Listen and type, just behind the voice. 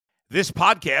This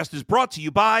podcast is brought to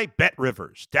you by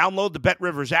BetRivers. Download the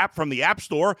BetRivers app from the App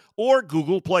Store or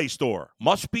Google Play Store.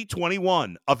 Must be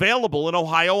 21. Available in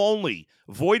Ohio only.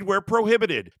 Void where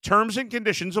prohibited. Terms and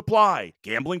conditions apply.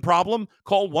 Gambling problem?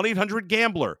 Call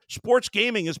 1-800-GAMBLER. Sports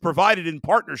gaming is provided in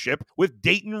partnership with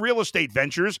Dayton Real Estate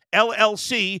Ventures,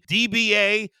 LLC,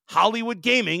 DBA, Hollywood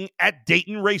Gaming at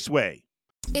Dayton Raceway.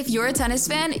 If you're a tennis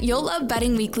fan, you'll love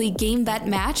Betting Weekly Game Bet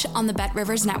Match on the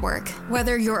BetRivers Network.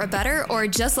 Whether you're a bettor or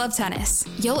just love tennis,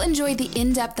 you'll enjoy the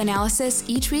in-depth analysis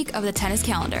each week of the tennis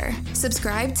calendar.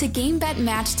 Subscribe to Game Bet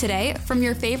Match today from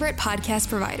your favorite podcast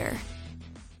provider.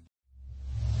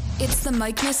 It's the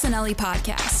Mike Missanelli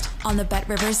Podcast on the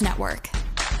BetRivers Network.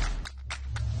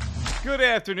 Good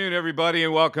afternoon, everybody,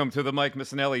 and welcome to the Mike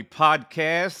Missanelli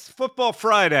Podcast. Football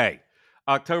Friday,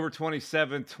 October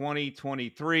 27,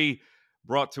 2023.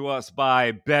 Brought to us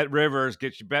by BetRivers.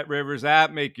 Get your BetRivers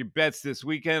app. Make your bets this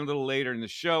weekend. A little later in the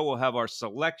show, we'll have our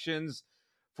selections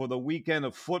for the weekend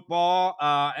of football.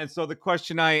 And so the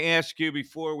question I ask you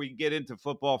before we get into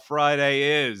Football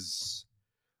Friday is,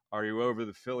 are you over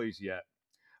the Phillies yet?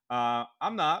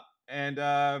 I'm not. And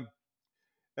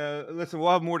listen, we'll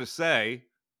have more to say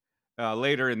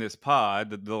later in this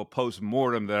pod, the little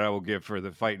post-mortem that I will give for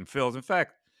the Fighting Phils. In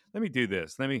fact, let me do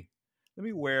this. Let me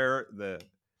wear the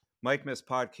Mike Miss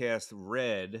Podcast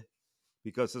red,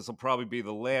 because this will probably be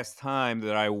the last time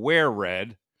that I wear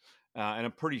red, and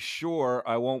I'm pretty sure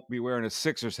I won't be wearing a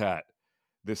Sixers hat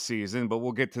this season, but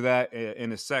we'll get to that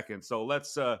in a second. So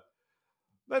let's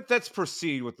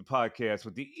proceed with the podcast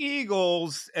with the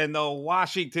Eagles and the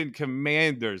Washington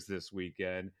Commanders this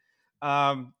weekend.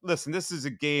 Listen, this is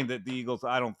a game that the Eagles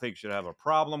I don't think should have a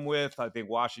problem with. I think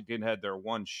Washington had their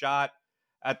one shot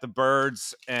at the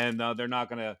Birds, and they're not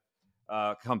going to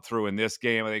come through in this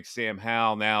game. I think Sam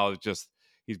Howell now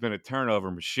he's been a turnover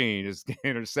machine. His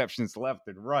interceptions left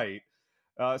and right.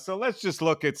 So let's just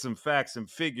look at some facts and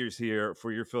figures here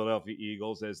for your Philadelphia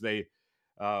Eagles as they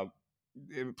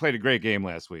played a great game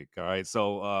last week. All right.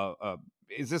 So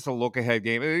is this a look ahead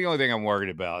game? The only thing I'm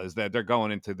worried about is that they're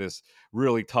going into this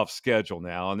really tough schedule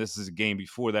now. And this is a game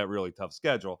before that really tough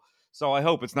schedule. So I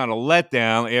hope it's not a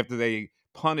letdown after they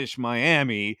punish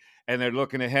Miami and they're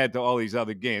looking ahead to all these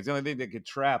other games. The only thing that could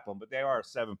trap them, but they are a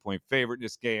 7-point favorite in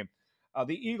this game.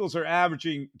 The Eagles are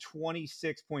averaging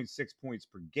 26.6 points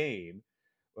per game,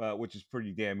 which is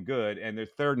pretty damn good, and they're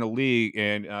third in the league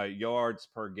in yards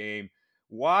per game.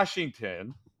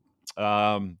 Washington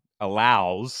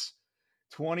allows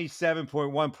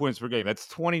 27.1 points per game. That's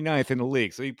 29th in the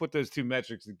league. So you put those two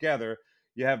metrics together,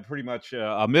 you have pretty much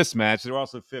a mismatch. They're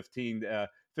also 15th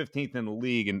in the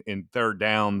league in third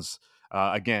downs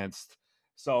against.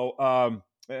 So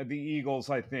the Eagles,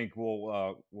 I think,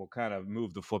 will kind of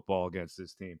move the football against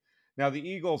this team. Now, the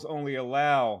Eagles only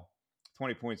allow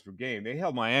 20 points per game. They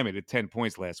held Miami to 10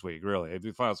 points last week, really.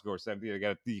 The final score 17. They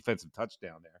got a defensive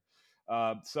touchdown there.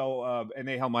 And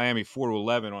they held Miami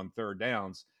 4-11 on third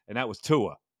downs, and that was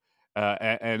Tua.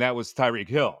 And that was Tyreek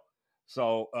Hill.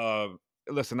 So,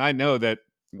 listen, I know that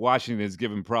Washington has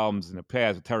given problems in the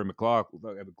past with Terry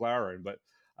McLaurin, but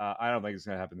I don't think it's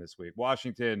going to happen this week.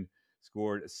 Washington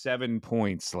scored 7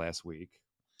 points last week.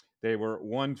 They were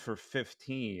 1 for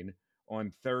 15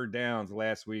 on third downs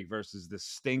last week versus the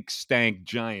stank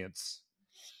Giants.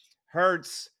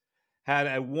 Hurts had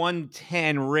a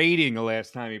 110 rating the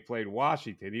last time he played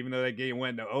Washington, even though that game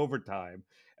went into overtime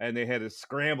and they had to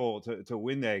scramble to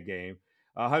win that game.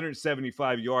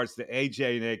 175 yards to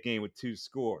AJ in that game with 2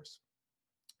 scores.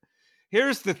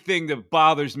 Here's the thing that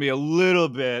bothers me a little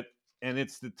bit, and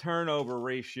it's the turnover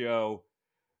ratio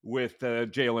with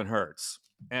Jalen Hurts.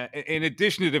 In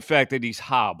addition to the fact that he's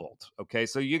hobbled, okay?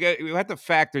 So you have to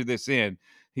factor this in.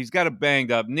 He's got a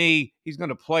banged up knee. He's going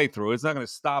to play through. It's not going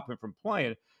to stop him from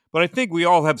playing. But I think we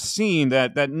all have seen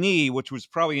that knee, which was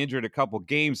probably injured a couple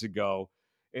games ago,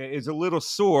 is a little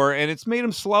sore, and it's made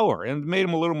him slower and made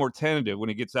him a little more tentative when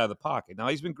he gets out of the pocket. Now,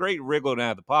 he's been great wriggling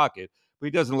out of the pocket, but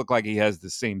he doesn't look like he has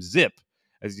the same zip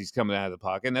as he's coming out of the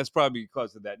pocket, and that's probably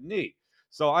because of that knee.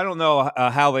 So I don't know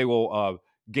how they will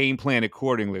game plan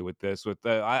accordingly with this.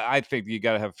 I think you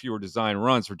got to have fewer design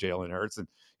runs for Jalen Hurts, and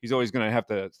he's always going to have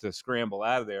to scramble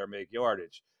out of there and make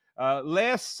yardage.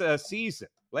 Last season,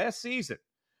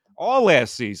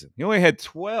 he only had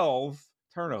 12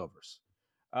 turnovers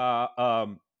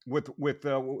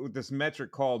with this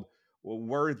metric called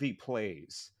worthy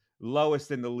plays,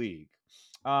 lowest in the league.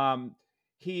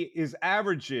 He is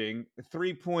averaging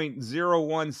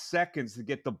 3.01 seconds to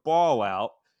get the ball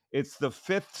out. It's the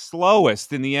 5th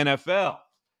slowest in the NFL.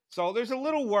 So there's a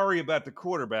little worry about the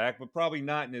quarterback, but probably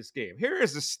not in this game. Here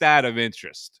is a stat of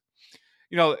interest.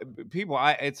 people.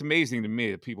 It's amazing to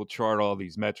me that people chart all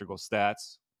these metrical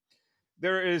stats.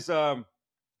 There is there's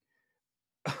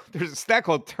a stat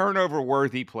called turnover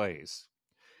worthy plays.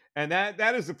 And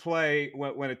that is a play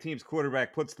when a team's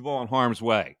quarterback puts the ball in harm's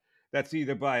way. That's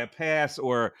either by a pass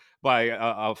or by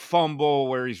a fumble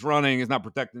where he's running, he's not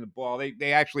protecting the ball.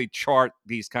 They actually chart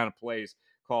these kind of plays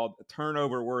called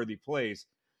turnover-worthy plays.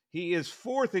 He is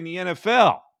fourth in the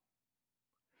NFL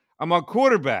among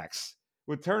quarterbacks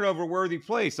with turnover-worthy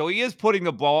plays. So he is putting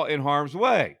the ball in harm's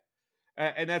way.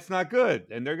 And that's not good.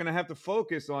 And they're going to have to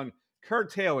focus on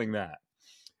curtailing that.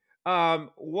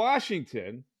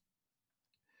 Washington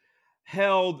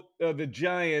held the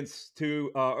Giants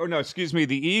to,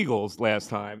 the Eagles last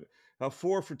time,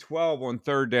 4 for 12 on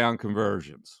third down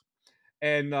conversions.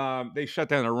 And they shut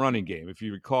down a running game, if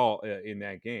you recall, in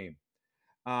that game.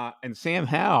 And Sam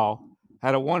Howell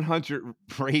had a 100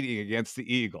 rating against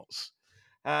the Eagles.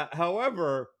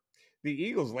 However, the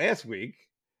Eagles last week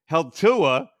held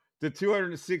Tua to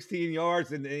 216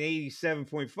 yards and an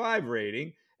 87.5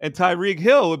 rating. And Tyreek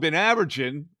Hill had been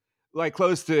averaging like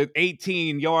close to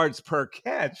 18 yards per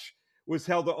catch, was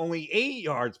held to only 8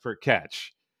 yards per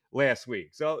catch last week.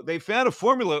 So they found a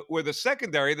formula with a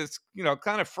secondary that's,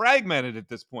 kind of fragmented at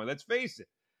this point. Let's face it.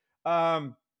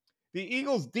 The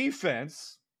Eagles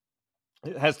defense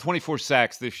has 24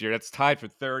 sacks this year. That's tied for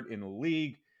third in the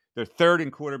league. They're third in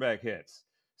quarterback hits.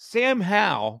 Sam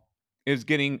Howell is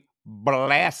getting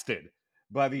blasted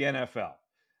by the NFL.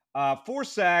 4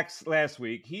 sacks last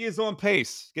week. He is on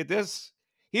pace. Get this?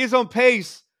 He is on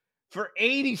pace for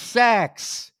 80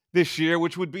 sacks this year,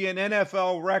 which would be an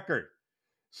NFL record.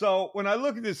 So when I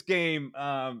look at this game,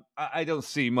 I don't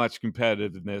see much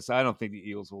competitiveness. I don't think the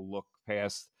Eagles will look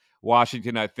past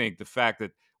Washington. I think the fact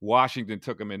that Washington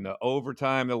took them into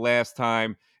overtime the last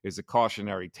time is a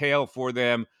cautionary tale for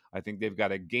them. I think they've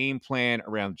got a game plan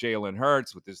around Jalen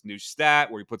Hurts with this new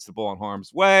stat where he puts the ball in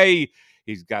harm's way.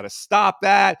 He's got to stop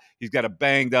that. He's got a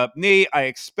banged up knee. I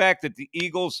expect that the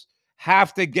Eagles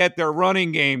have to get their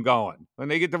running game going. When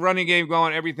they get the running game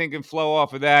going, everything can flow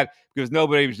off of that because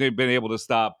nobody's been able to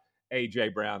stop A.J.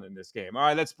 Brown in this game. All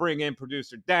right, let's bring in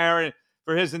producer Darren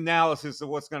for his analysis of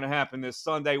what's going to happen this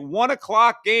Sunday. 1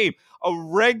 o'clock game, a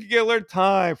regular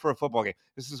time for a football game.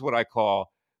 This is what I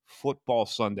call football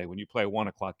Sunday when you play a 1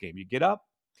 o'clock game. You get up,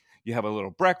 you have a little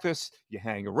breakfast, you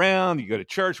hang around, you go to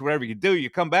church, whatever you do,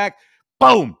 you come back,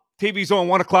 boom, TV's on,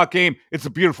 1 o'clock game. It's a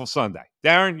beautiful Sunday.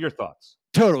 Darren, your thoughts?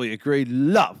 Totally agree.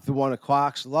 Love the 1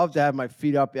 o'clocks. Love to have my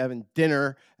feet up, having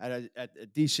dinner at a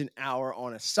decent hour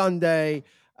on a Sunday.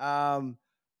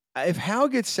 If Howell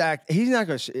gets sacked, he's not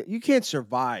going to. You can't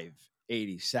survive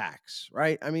 80 sacks,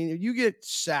 right? I mean, if you get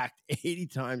sacked 80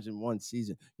 times in one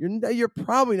season, you're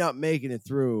probably not making it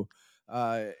through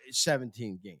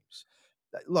 17 games.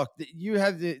 Look, you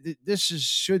have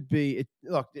should be.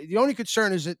 Look, the only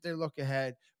concern is that they look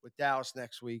ahead with Dallas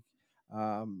next week.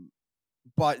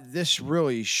 But this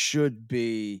really should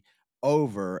be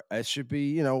over. It should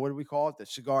be, what do we call it? The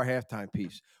cigar halftime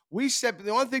piece. We said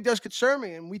the only thing that does concern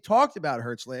me, and we talked about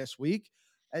Hurts last week,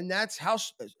 and that's how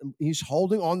he's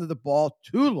holding onto the ball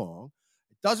too long.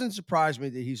 It doesn't surprise me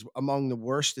that he's among the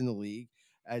worst in the league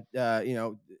at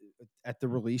at the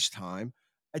release time.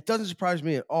 It doesn't surprise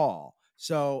me at all.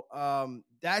 So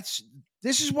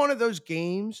this is one of those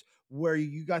games where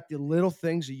you got the little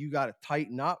things that you got to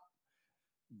tighten up.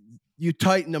 You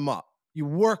tighten them up. You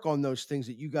work on those things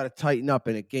that you got to tighten up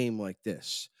in a game like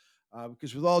this.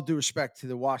 Because with all due respect to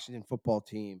the Washington football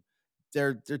team,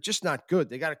 they're just not good.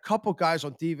 They got a couple guys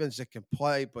on defense that can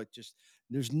play, but just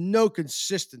there's no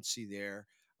consistency there.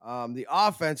 The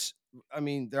offense,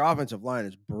 their offensive line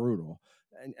is brutal.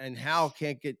 And Howell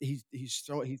can't get he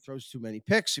throws too many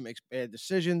picks. He makes bad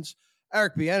decisions.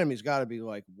 Eric Bieniemy's got to be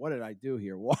like, what did I do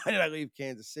here? Why did I leave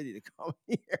Kansas City to come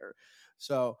here?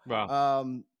 So,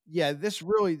 wow. This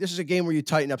is a game where you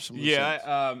tighten up some loose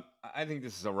ends. I think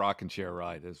this is a rocking chair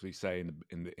ride, as we say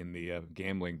in the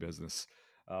gambling business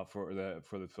for the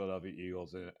Philadelphia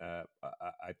Eagles. And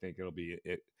I think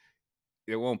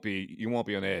you won't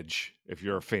be on edge if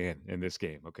you're a fan in this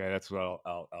game. Okay, that's what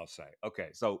I'll say. Okay,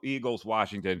 so Eagles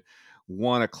Washington,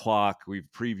 1 o'clock. We've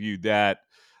previewed that.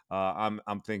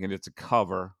 I'm thinking it's a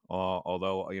cover.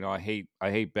 Although I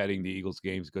hate betting the Eagles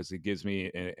games because it gives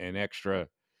me an extra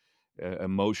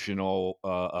emotional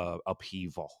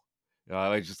upheaval.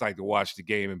 I just like to watch the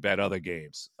game and bet other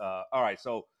games. All right,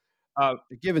 so you're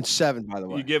giving 7, by the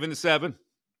way. You giving the 7?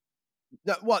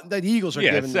 No, what the Eagles are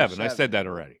giving 7. I said that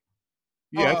already.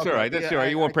 Yeah, that's all right. That's all right.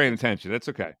 You weren't paying attention. That's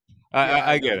okay.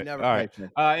 I get it. All right.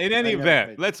 In any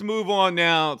event, let's move on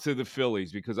now to the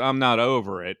Phillies because I'm not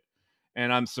over it.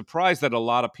 And I'm surprised that a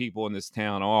lot of people in this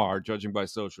town are, judging by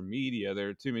social media. There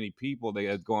are too many people that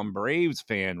have gone Braves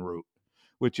fan route,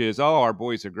 which is, oh, our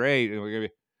boys are great. And we're gonna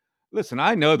be, listen,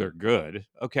 I know they're good.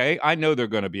 Okay, I know they're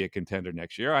going to be a contender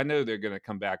next year. I know they're going to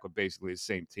come back with basically the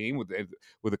same team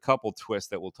with a couple twists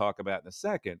that we'll talk about in a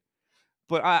second.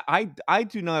 But I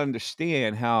do not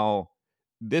understand how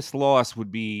this loss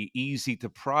would be easy to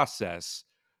process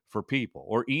for people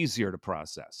or easier to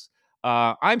process.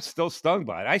 I'm still stung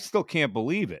by it. I still can't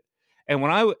believe it. And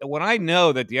when I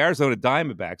know that the Arizona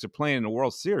Diamondbacks are playing in the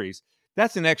World Series,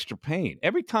 that's an extra pain.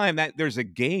 Every time that there's a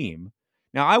game,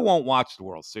 now I won't watch the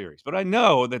World Series, but I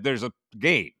know that there's a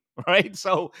game, right?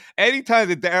 So anytime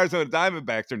that the Arizona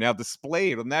Diamondbacks are now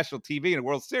displayed on national TV in the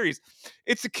World Series,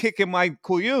 it's a kick in my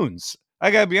quilloons.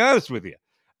 I got to be honest with you.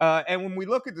 And when we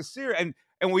look at the series,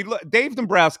 and we look, Dave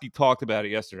Dombrowski talked about it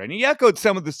yesterday, and he echoed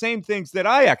some of the same things that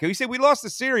I echo. He said, we lost the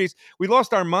series. We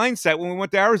lost our mindset when we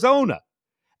went to Arizona.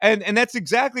 And that's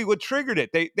exactly what triggered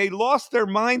it. They lost their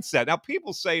mindset. Now,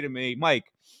 people say to me, Mike,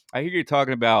 I hear you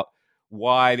talking about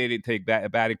why they didn't take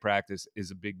batting practice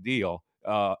is a big deal.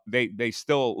 They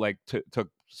still took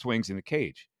swings in the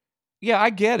cage. Yeah,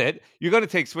 I get it. You're going to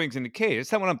take swings in the cage.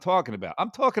 That's not what I'm talking about. I'm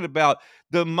talking about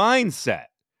the mindset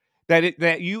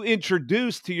that you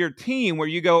introduce to your team where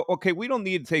you go, okay, we don't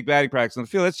need to take batting practice on the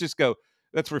field.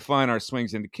 Let's refine our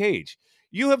swings in the cage.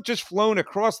 You have just flown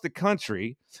across the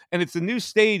country, and it's a new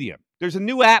stadium. There's a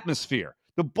new atmosphere.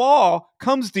 The ball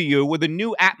comes to you with a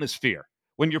new atmosphere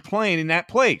when you're playing in that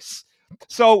place.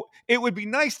 So it would be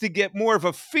nice to get more of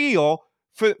a feel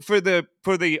for the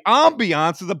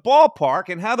ambiance of the ballpark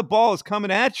and how the ball is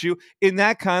coming at you in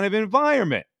that kind of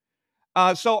environment.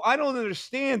 So I don't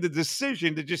understand the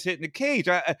decision to just hit in the cage.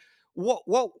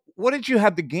 What did you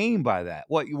have to gain by that?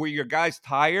 What, were your guys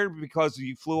tired because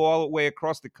you flew all the way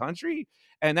across the country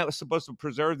and that was supposed to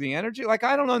preserve the energy? Like,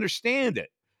 I don't understand it.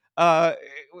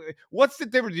 What's the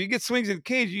difference? You get swings in the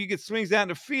cage, you get swings out in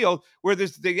the field where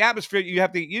there's the atmosphere you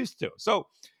have to get used to. So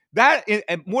that,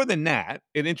 and more than that,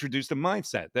 it introduced a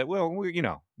mindset that, well,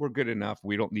 we're good enough.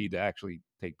 We don't need to actually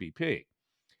take BP.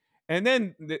 And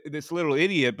then this little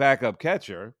idiot backup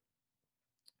catcher,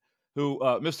 who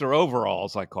Mr.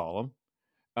 Overalls, I call him,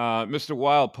 Mr.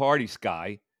 Wild Party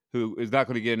Sky, who is not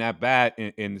going to get an at-bat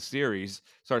in the series,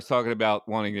 starts talking about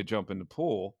wanting to jump in the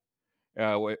pool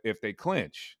if they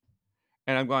clinch.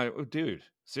 And I'm going, oh, dude,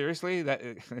 seriously?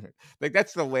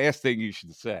 That's the last thing you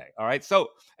should say, all right? So,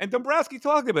 and Dombrowski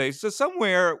talked about it. So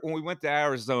somewhere when we went to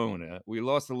Arizona, we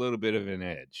lost a little bit of an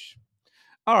edge.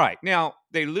 All right, now,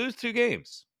 they lose 2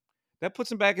 games. That puts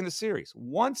them back in the series.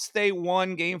 Once they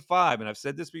won Game 5, and I've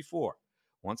said this before,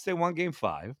 once they won Game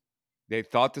 5, they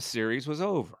thought the series was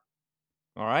over.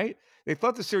 All right? They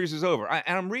thought the series was over.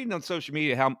 And I'm reading on social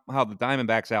media how the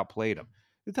Diamondbacks outplayed them.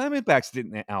 The Diamondbacks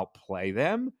didn't outplay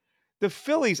them. The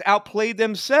Phillies outplayed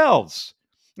themselves.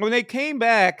 When they came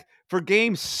back for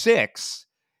Game 6,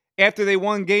 after they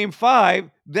won Game 5,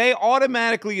 they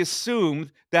automatically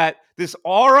assumed that this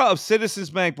aura of Citizens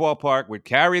Bank Ballpark would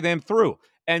carry them through.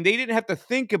 And they didn't have to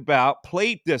think about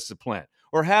plate discipline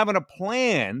or having a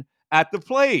plan at the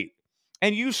plate.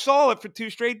 And you saw it for 2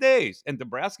 straight days. And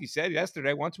Dombrowski said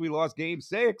yesterday, once we lost Game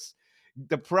 6,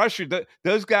 the pressure,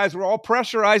 those guys were all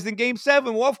pressurized in Game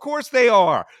 7. Well, of course they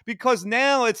are, because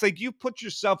now it's like you put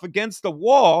yourself against the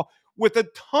wall with a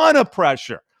ton of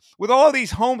pressure. With all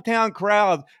these hometown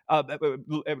crowds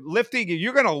lifting,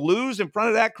 you're going to lose in front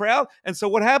of that crowd. And so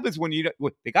what happens when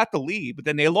they got the lead, but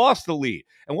then they lost the lead?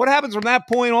 And what happens from that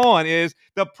point on is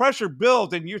the pressure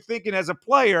builds, and you're thinking as a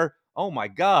player, oh, my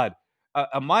God,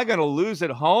 am I going to lose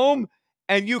at home?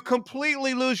 And you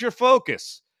completely lose your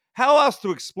focus. How else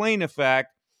to explain the fact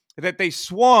that they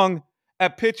swung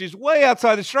at pitches way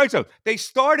outside the strike zone? They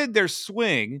started their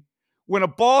swing when a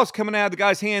ball is coming out of the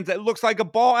guy's hands that looks like a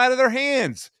ball out of their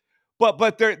hands.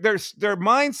 But their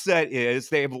mindset is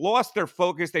they have lost their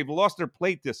focus, they've lost their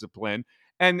plate discipline,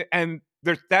 and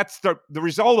that's the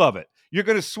result of it. You're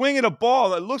going to swing at a ball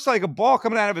that looks like a ball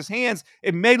coming out of his hands.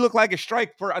 It may look like a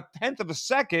strike for a tenth of a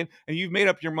second, and you've made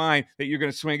up your mind that you're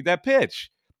going to swing at that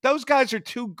pitch. Those guys are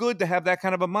too good to have that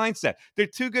kind of a mindset. They're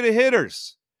too good at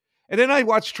hitters. And then I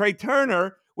watched Trey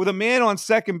Turner with a man on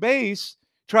second base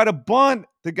try to bunt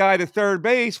the guy to third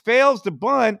base, fails to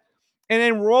bunt, and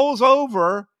then rolls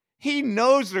over. He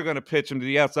knows they're going to pitch him to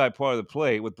the outside part of the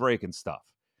plate with breaking stuff.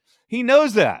 He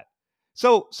knows that.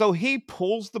 So he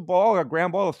pulls the ball, a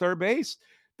ground ball to third base.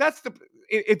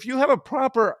 If you have a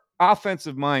proper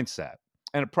offensive mindset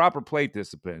and a proper plate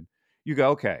discipline, you go,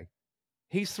 okay,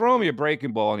 he's throwing me a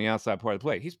breaking ball on the outside part of the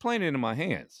plate. He's playing it into my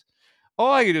hands.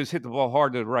 All I can do is hit the ball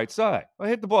hard to the right side. If I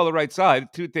hit the ball to the right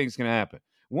side, 2 things can happen.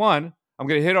 One, I'm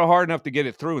going to hit it hard enough to get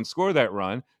it through and score that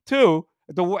run. 2,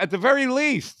 at the very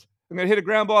least, I'm going to hit a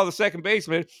ground ball to the second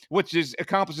baseman, which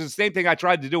accomplishes the same thing I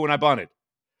tried to do when I bunted.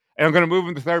 And I'm going to move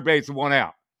him to third base with 1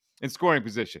 out in scoring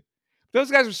position.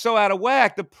 Those guys are so out of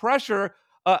whack. The pressure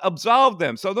absolved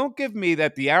them. So don't give me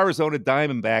that the Arizona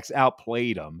Diamondbacks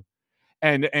outplayed them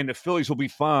and the Phillies will be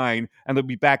fine and they'll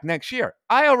be back next year.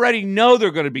 I already know they're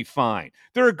going to be fine.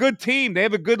 They're a good team. They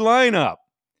have a good lineup.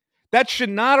 That should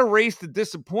not erase the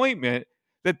disappointment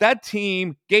that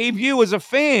team gave you as a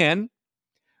fan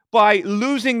by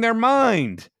losing their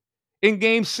mind in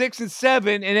game 6 and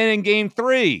 7 and then in game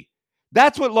 3.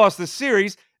 That's what lost the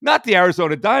series, not the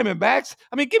Arizona Diamondbacks.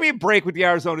 I mean, give me a break with the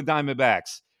Arizona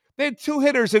Diamondbacks. They had 2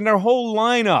 hitters in their whole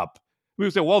lineup. We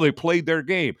would say, well, they played their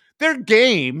game. Their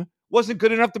game wasn't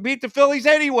good enough to beat the Phillies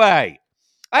anyway.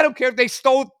 I don't care if they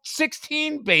stole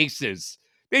 16 bases.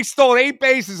 They stole 8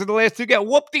 bases in the last 2 games.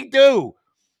 Whoop-de-doo.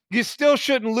 You still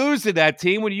shouldn't lose to that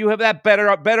team when you have that better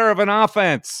of an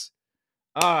offense.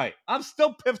 All right. I'm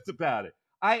still pissed about it.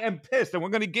 I am pissed, and we're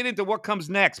going to get into what comes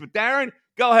next. But, Darren,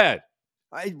 go ahead.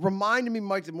 It reminded me,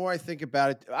 Mike, the more I think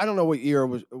about it, I don't know what year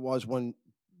it was when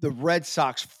the Red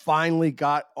Sox finally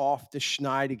got off the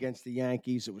schneid against the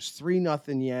Yankees. It was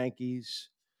 3-0 Yankees.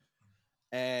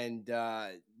 And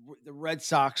the Red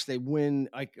Sox, they win,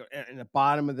 like in the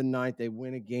bottom of the 9th, they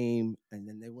win a game, and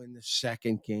then they win the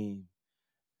second game.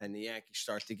 And the Yankees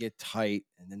start to get tight,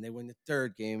 and then they win the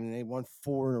third game, and they won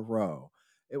 4 in a row.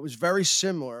 It was very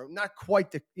similar. Not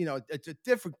quite it's a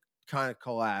different kind of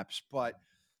collapse, but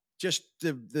just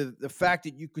the fact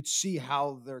that you could see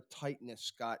how their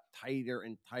tightness got tighter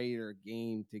and tighter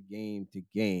game to game to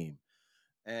game.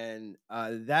 And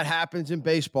that happens in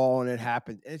baseball, and it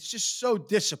happened. And it's just so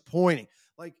disappointing.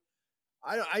 Like,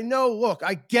 I know, look,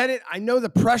 I get it. I know the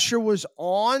pressure was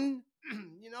on.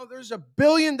 There's $1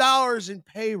 billion in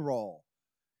payroll.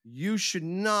 You should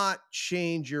not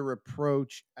change your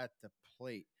approach at the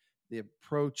plate. The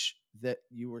approach that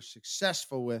you were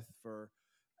successful with for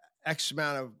X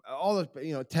amount of all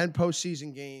the 10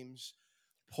 postseason games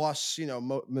plus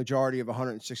majority of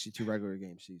 162 regular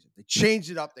game season. They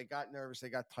changed it up. They got nervous. They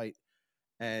got tight,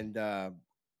 and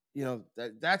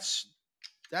that's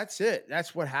it.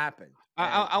 That's what happened.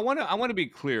 I want to be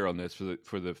clear on this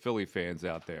for the Philly fans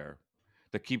out there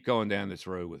that keep going down this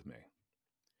road with me.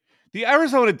 The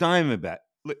Arizona Diamondbacks.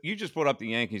 You just brought up the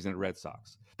Yankees and the Red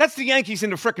Sox. That's the Yankees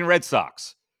and the frickin' Red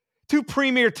Sox. 2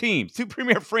 premier teams, 2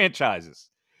 premier franchises.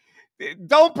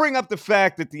 Don't bring up the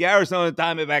fact that the Arizona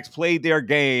Diamondbacks played their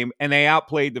game and they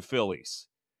outplayed the Phillies.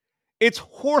 It's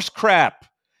horse crap.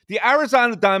 The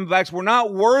Arizona Diamondbacks were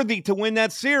not worthy to win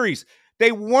that series.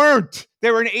 They weren't.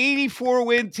 They were an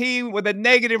 84-win team with a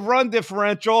negative run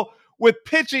differential with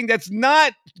pitching that's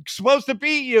not supposed to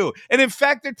beat you. And in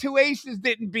fact, their 2 aces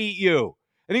didn't beat you.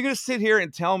 And you're going to sit here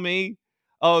and tell me,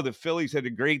 oh, the Phillies had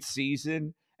a great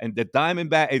season and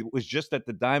it was just that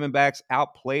the Diamondbacks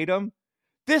outplayed them?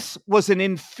 This was an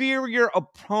inferior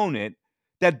opponent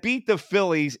that beat the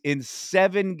Phillies in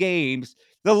 7 games,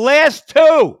 the last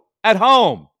 2 at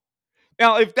home.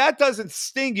 Now, if that doesn't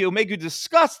sting you, make you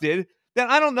disgusted, then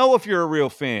I don't know if you're a real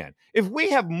fan. If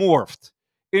we have morphed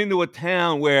into a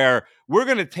town where we're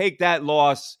going to take that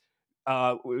loss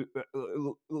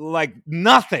like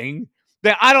nothing,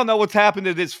 then I don't know what's happened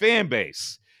to this fan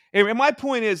base. And my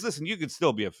point is, listen, you could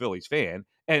still be a Phillies fan,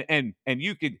 and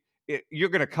you're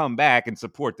going to come back and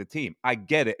support the team. I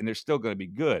get it, and they're still going to be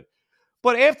good.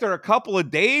 But after a couple of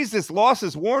days, this loss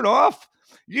is worn off.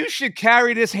 You should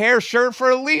carry this hair shirt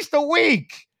for at least a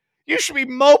week. You should be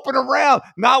moping around,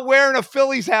 not wearing a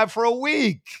Phillies hat for a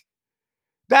week.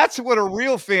 That's what a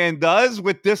real fan does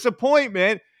with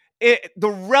disappointment, the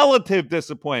relative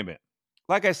disappointment.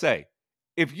 Like I say,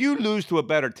 if you lose to a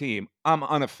better team, I'm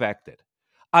unaffected.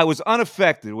 I was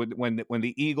unaffected when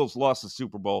the Eagles lost the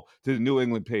Super Bowl to the New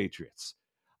England Patriots.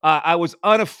 I was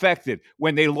unaffected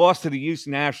when they lost to the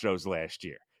Houston Astros last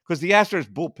year because the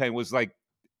Astros bullpen was like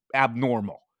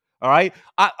abnormal. All right?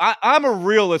 I'm a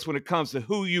realist when it comes to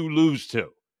who you lose to.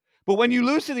 But when you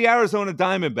lose to the Arizona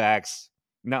Diamondbacks,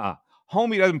 nah,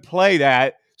 homie doesn't play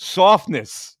that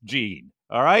softness gene.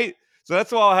 All right? So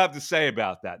that's all I have to say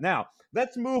about that. Now,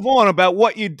 let's move on about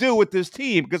what you do with this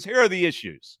team because here are the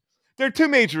issues. There are 2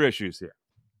 major issues here.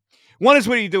 One is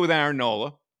what do you do with Aaron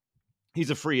Nola?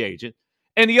 He's a free agent.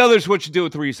 And the other is what you do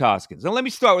with Rhys Hoskins. And let me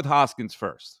start with Hoskins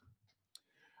first.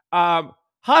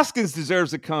 Hoskins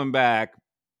deserves to come back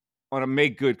on a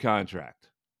make-good contract.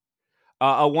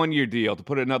 A 1-year deal to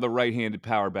put another right-handed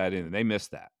power bat in. And they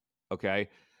missed that. Okay?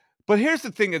 But here's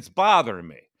the thing that's bothering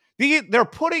me. They're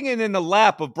putting it in the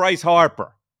lap of Bryce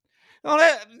Harper. Now,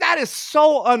 that is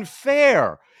so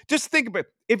unfair. Just think about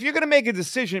it. if you're going to make a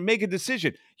decision, make a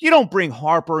decision. You don't bring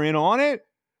Harper in on it.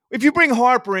 If you bring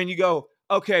Harper in, you go,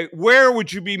 okay, where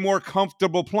would you be more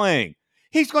comfortable playing?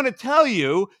 He's going to tell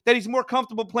you that he's more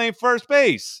comfortable playing first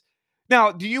base.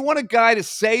 Now, do you want a guy to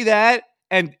say that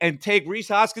and take Rhys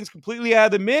Hoskins completely out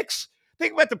of the mix?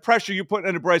 Think about the pressure you're putting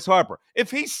under Bryce Harper.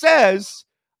 If he says,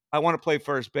 I want to play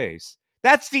first base,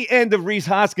 that's the end of Rhys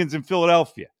Hoskins in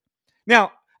Philadelphia.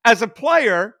 Now, as a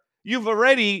player, you've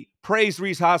already praised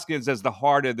Rhys Hoskins as the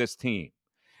heart of this team.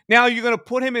 Now you're going to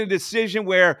put him in a decision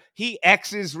where he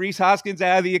X's Rhys Hoskins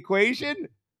out of the equation?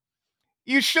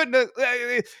 You shouldn't have.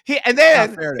 And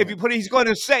then if you put, he's going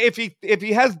to say, if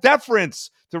he has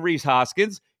deference to Rhys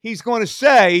Hoskins, he's going to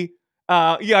say,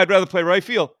 yeah, I'd rather play right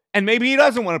field. And maybe he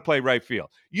doesn't want to play right field.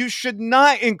 You should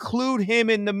not include him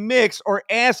in the mix or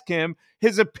ask him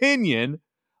his opinion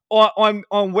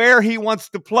on where he wants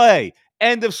to play.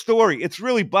 End of story. It's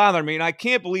really bothering me. And I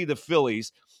can't believe the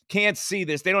Phillies can't see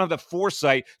this. They don't have the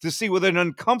foresight to see with an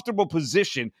uncomfortable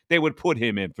position they would put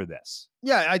him in for this.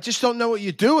 Yeah, I just don't know what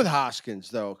you do with Hoskins,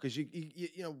 though, because you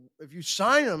know, if you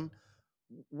sign him,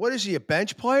 what is he, a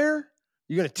bench player?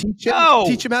 You're going to teach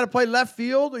him how to play left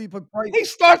field, or you put right? He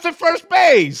starts at first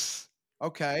base.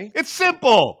 Okay, it's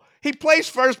simple. He plays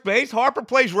first base. Harper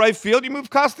plays right field. You move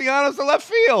Castellanos to left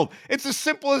field. It's as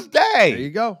simple as day. There you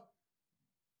go.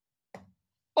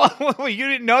 You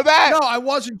didn't know that? No, I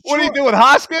wasn't sure. What do you do with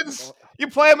Hoskins? You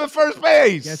play him at first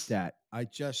base. Get that.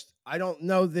 I don't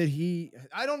know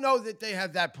that they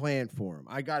have that plan for him.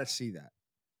 I got to see that.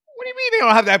 What do you mean they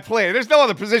don't have that plan? There's no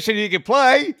other position he can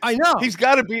play. I know.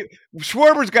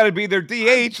 Schwarber's got to be their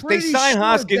DH. They sign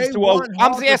Hoskins to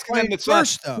I'm asking them to sign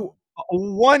a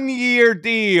 1-year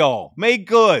deal. Make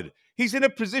good. He's in a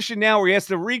position now where he has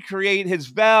to recreate his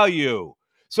value.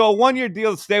 So a 1-year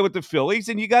deal to stay with the Phillies,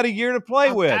 and you got a year to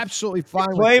play with. Absolutely fine with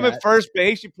that. You play him at first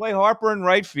base, you play Harper in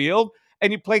right field,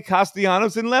 and you play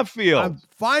Castellanos in left field. I'm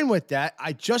fine with that.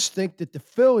 I just think that the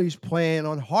Phillies plan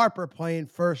on Harper playing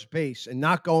first base and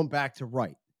not going back to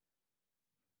right.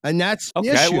 And that's the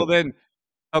issue.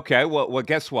 Well,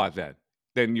 guess what then?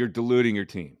 Then you're diluting your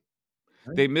team.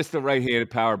 Right. They missed the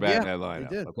right-handed power bat in that lineup.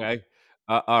 They did. Okay?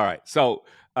 All right. So,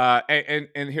 and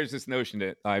here's this notion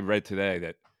that I read today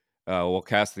that,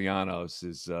 Castellanos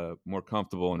is more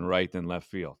comfortable in right than left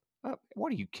field.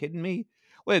 What, are you kidding me?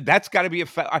 Well, that's got to be a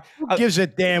fact. Who gives a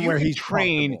damn where he's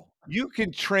trained? You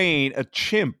can train a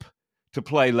chimp to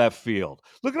play left field.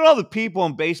 Look at all the people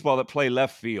in baseball that play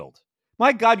left field.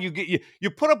 My God, you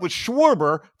put up with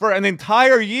Schwarber for an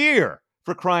entire year,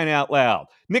 for crying out loud.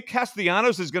 Nick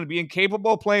Castellanos is going to be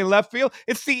incapable of playing left field.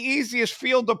 It's the easiest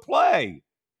field to play.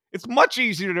 It's much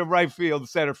easier than right field and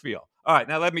center field. All right,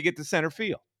 now let me get to center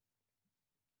field.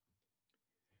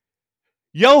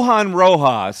 Johan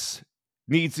Rojas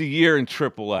needs a year in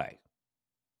AAA.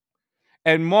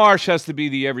 And Marsh has to be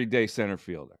the everyday center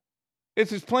fielder.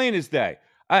 It's as plain as day.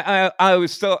 I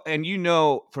was still, and you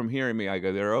know from hearing me, I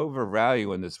go, they're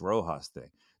overvaluing this Rojas thing.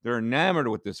 They're enamored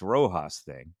with this Rojas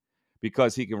thing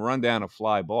because he can run down a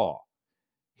fly ball.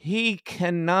 He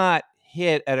cannot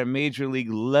hit at a major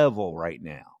league level right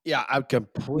now. Yeah, I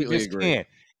completely agree. Can't.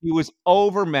 He was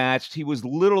overmatched. He was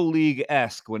little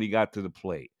league-esque when he got to the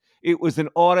plate. It was an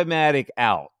automatic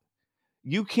out.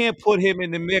 You can't put him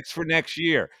in the mix for next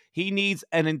year. He needs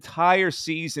an entire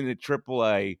season at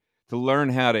AAA to learn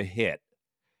how to hit.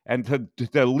 And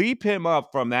to leap him up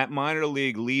from that minor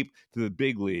league leap to the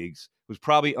big leagues was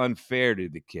probably unfair to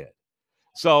the kid.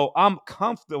 So I'm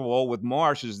comfortable with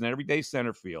Marsh as an everyday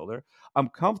center fielder. I'm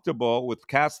comfortable with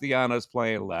Castellanos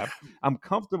playing left. I'm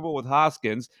comfortable with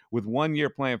Hoskins with 1 year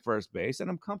playing first base. And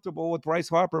I'm comfortable with Bryce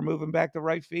Harper moving back to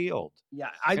right field. Yeah,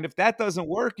 and if that doesn't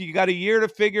work, you got a year to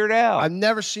figure it out. I've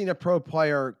never seen a pro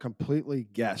player completely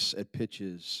guess at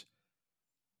pitches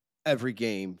every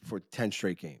game for 10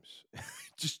 straight games.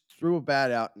 Just threw a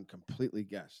bat out and completely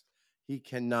guessed. He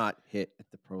cannot hit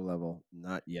at the pro level,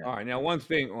 not yet. All right, now one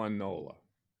thing on Nola.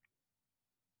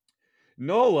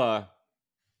 Nola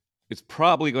is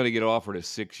probably going to get offered a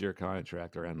 6-year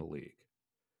contract around the league.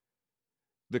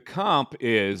 The comp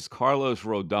is Carlos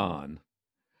Rodon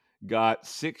got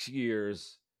 6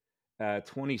 years at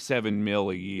 $27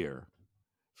 million a year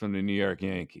from the New York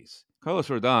Yankees. Carlos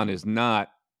Rodon is not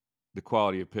the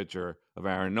quality of pitcher of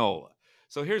Aaron Nola.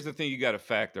 So here's the thing you got to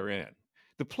factor in.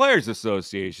 The Players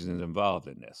Association is involved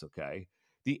in this, okay?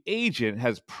 The agent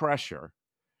has pressure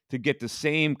to get the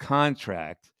same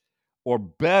contract or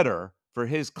better for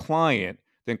his client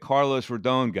than Carlos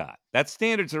Rodon got. That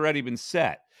standard's already been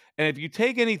set. And if you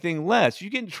take anything less, you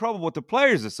get in trouble with the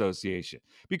Players Association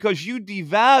because you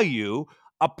devalue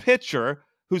a pitcher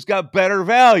who's got better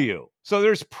value. So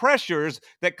there's pressures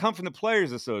that come from the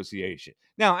Players Association.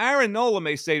 Now, Aaron Nola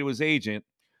may say to his agent,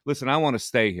 listen, I want to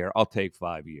stay here. I'll take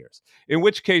 5 years, in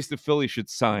which case the Phillies should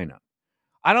sign him.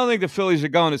 I don't think the Phillies are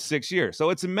going to 6 years. So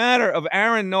it's a matter of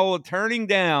Aaron Nola turning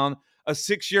down a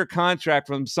 6-year contract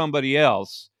from somebody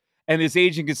else. And his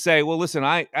agent could say, well, listen,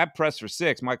 I pressed for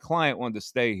 6. My client wanted to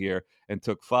stay here and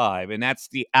took 5. And that's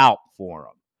the out for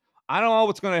him. I don't know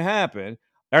what's going to happen.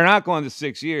 They're not going to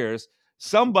 6 years.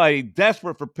 Somebody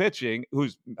desperate for pitching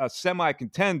who's a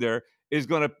semi-contender is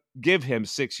going to give him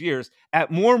 6 years at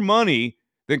more money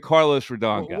than Carlos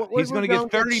Rodon got. He's going to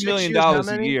get $30 million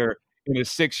a year in a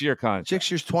 6-year contract.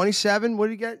 6 years, 27. What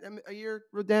do you get a year,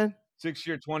 Rodon? 6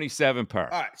 year, 27 per.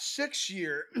 All right, 6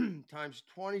 year times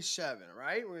 27.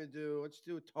 Right, let's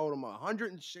do a total of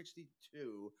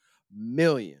 162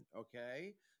 million.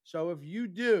 Okay, so if you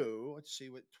do, let's see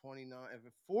what 29. If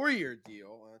a 4-year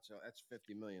deal, that's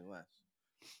 50 million less.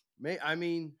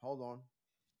 Hold on.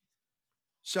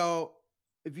 So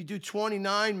if you do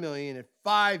 29 million at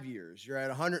 5 years, you're at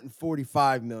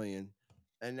 145 million,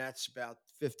 and that's about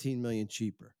 15 million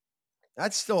cheaper.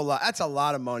 That's still a lot. That's a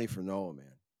lot of money for Nola, man.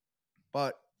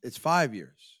 But it's 5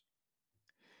 years.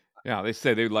 Yeah, they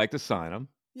said they'd like to sign him.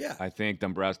 Yeah. I think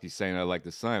Dombrowski's saying I'd like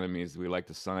to sign him means we like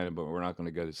to sign him, but we're not going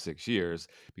to go to 6 years,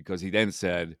 because he then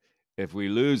said if we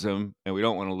lose him, and we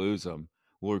don't want to lose him,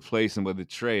 we'll replace him with a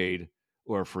trade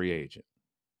or a free agent.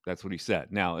 That's what he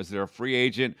said. Now, is there a free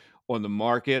agent on the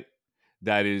market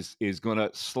that is going to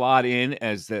slot in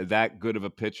as that good of a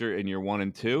pitcher in year 1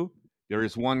 and 2? There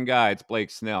is one guy. It's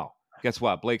Blake Snell. Guess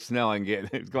what? Blake Snell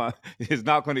is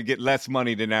not going to get less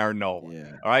money than Aaron Nola.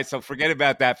 Yeah. All right, so forget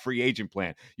about that free agent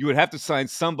plan. You would have to sign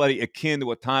somebody akin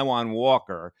to a Taijuan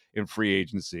Walker in free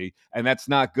agency, and that's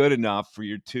not good enough for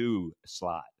your 2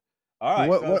 slot. All right.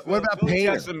 What about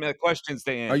Painter? Some questions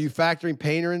to answer. Are you factoring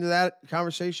Painter into that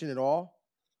conversation at all?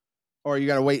 Or are you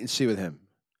got to wait and see with him?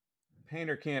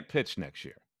 Painter can't pitch next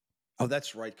year. Oh,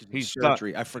 that's right. Because he's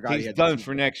surgery. Done. I forgot he's done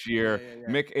for next year.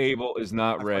 Yeah. Mick Abel is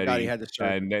not ready. He had the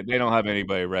surgery. And they don't have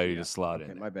anybody ready to slot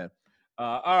in. My bad.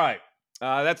 All right.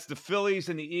 That's the Phillies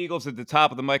and the Eagles at the top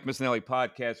of the Mike Missanelli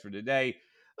podcast for today.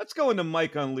 Let's go into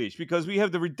Mike Unleashed, because we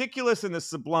have the ridiculous and the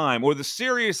sublime, or the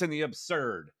serious and the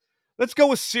absurd. Let's go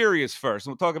with serious first,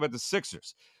 and we'll talk about the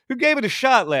Sixers, who gave it a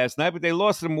shot last night, but they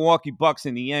lost to the Milwaukee Bucks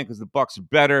in the end because the Bucks are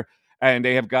better, and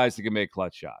they have guys that can make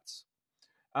clutch shots.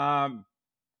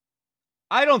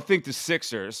 I don't think the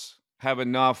Sixers have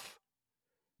enough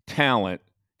talent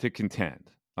to contend.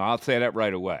 I'll say that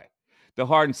right away. The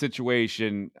Harden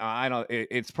situation,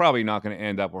 it's probably not going to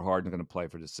end up where Harden's going to play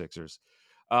for the Sixers.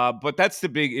 But that's the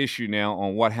big issue now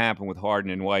on what happened with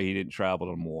Harden and why he didn't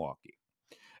travel to Milwaukee.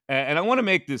 And I want to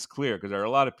make this clear, because there are a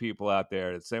lot of people out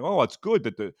there that say, oh, it's good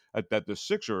that the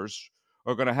Sixers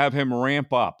are going to have him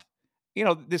ramp up. You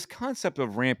know, this concept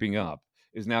of ramping up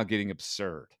is now getting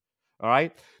absurd. All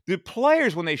right? The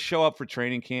players, when they show up for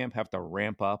training camp, have to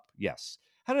ramp up. Yes.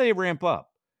 How do they ramp up?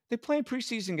 They play in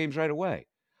preseason games right away.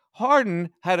 Harden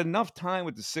had enough time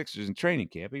with the Sixers in training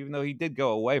camp, even though he did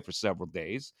go away for several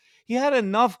days. He had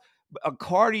enough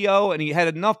cardio, and he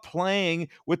had enough playing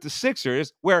with the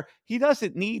Sixers where he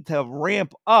doesn't need to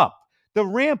ramp up. The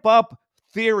ramp up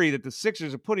theory that the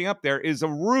Sixers are putting up there is a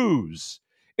ruse.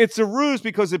 It's a ruse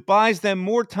because it buys them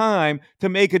more time to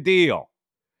make a deal.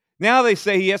 Now they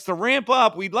say he has to ramp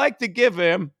up. We'd like to give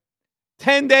him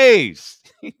 10 days.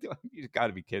 You got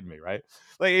to be kidding me, right?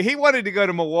 Like, he wanted to go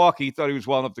to Milwaukee. He thought he was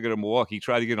well enough to go to Milwaukee. He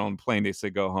tried to get on a plane. They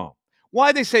said, go home.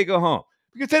 Why'd they say go home?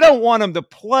 Because they don't want him to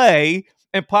play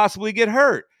and possibly get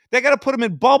hurt. They got to put him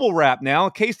in bubble wrap now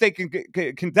in case they can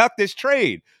conduct this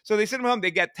trade. So they sent him home.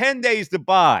 They got 10 days to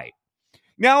buy.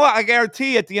 Now, I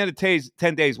guarantee at the end of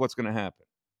 10 days, what's going to happen?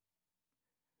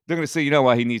 They're going to say, you know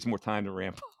what? He needs more time to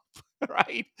ramp up,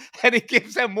 right? And it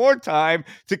gives them more time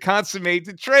to consummate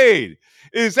the trade.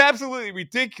 It is absolutely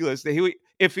ridiculous that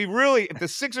if the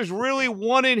Sixers really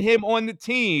wanted him on the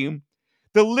team,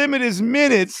 the limit is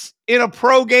minutes in a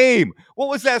pro game. What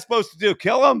was that supposed to do?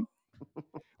 Kill him?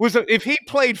 If he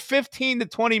played 15 to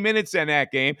 20 minutes in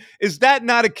that game, is that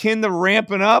not akin to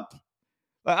ramping up?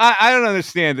 I don't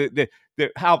understand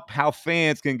how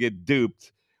fans can get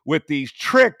duped with these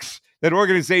tricks that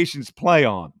organizations play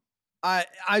on.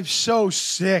 I'm so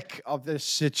sick of this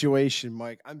situation,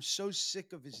 Mike. I'm so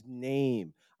sick of his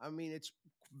name. I mean,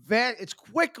 it's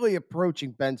quickly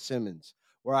approaching Ben Simmons,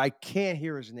 where I can't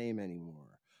hear his name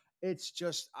anymore. It's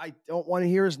just, I don't want to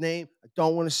hear his name. I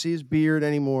don't want to see his beard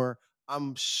anymore.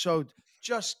 I'm so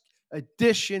just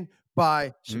addition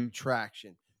by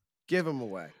subtraction. Give him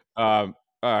away. All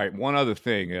right. One other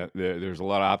thing. There's a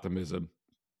lot of optimism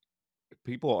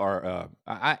People are.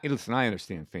 Listen. I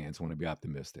understand fans want to be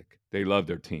optimistic. They love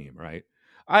their team, right?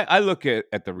 I look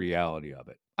at the reality of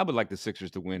it. I would like the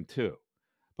Sixers to win too,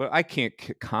 but I can't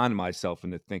con myself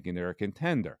into thinking they're a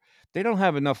contender. They don't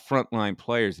have enough frontline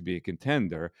players to be a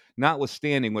contender,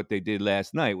 notwithstanding what they did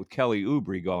last night with Kelly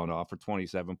Oubre going off for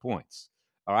 27 points.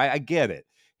 All right, I get it.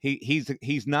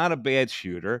 He's not a bad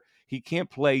shooter. He can't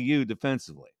play you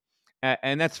defensively.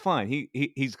 And that's fine.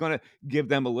 He's going to give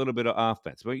them a little bit of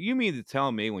offense. But you mean to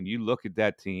tell me when you look at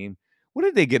that team, what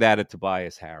did they get out of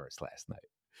Tobias Harris last night?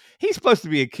 He's supposed to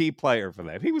be a key player for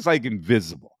them. He was like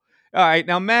invisible. All right,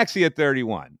 now Maxey at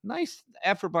 31. Nice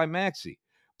effort by Maxey.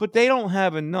 But they don't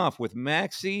have enough with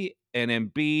Maxey and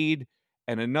Embiid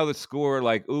and another scorer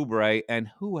like Oubre. And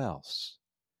who else?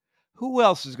 Who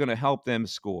else is going to help them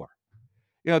score?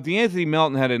 DeAnthony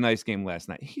Melton had a nice game last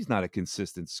night. He's not a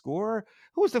consistent scorer.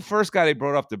 Who was the first guy they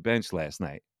brought off the bench last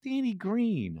night? Danny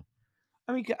Green.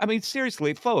 I mean,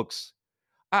 seriously, folks.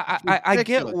 I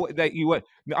get that you.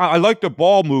 I like the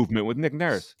ball movement with Nick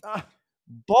Nurse. I'm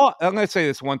going to say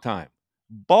this one time.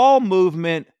 Ball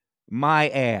movement, my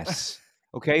ass.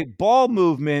 Okay, ball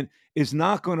movement is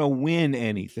not going to win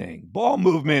anything. Ball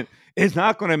movement is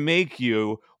not going to make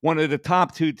you one of the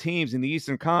top two teams in the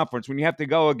Eastern Conference when you have to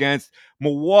go against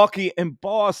Milwaukee and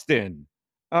Boston.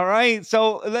 All right,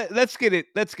 so let's get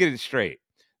it straight.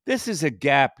 This is a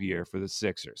gap year for the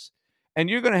Sixers, and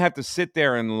you're going to have to sit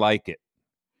there and like it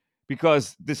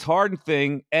because this Harden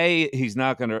thing, A, he's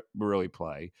not going to really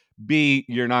play. B,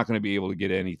 you're not going to be able to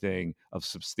get anything of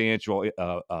substantial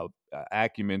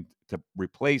acumen to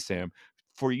replace him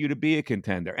for you to be a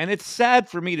contender. And it's sad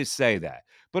for me to say that,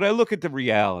 but I look at the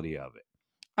reality of it.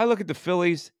 I look at the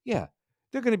Phillies, yeah,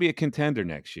 they're going to be a contender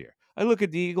next year. I look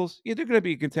at the Eagles, yeah, they're going to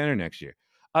be a contender next year.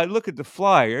 I look at the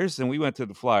Flyers, and we went to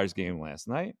the Flyers game last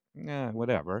night,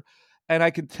 whatever. And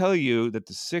I can tell you that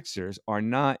the Sixers are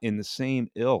not in the same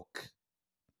ilk.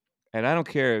 And I don't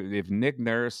care if Nick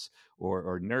Nurse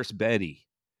or Nurse Betty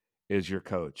is your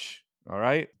coach. All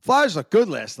right. Flyers looked good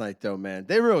last night, though, man.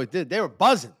 They really did. They were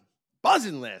buzzing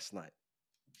last night.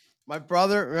 My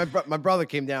brother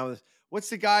came down with, what's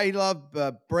the guy he loved?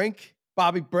 Brink,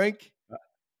 Bobby Brink.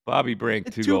 Bobby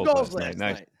Brink, two goals last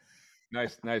night.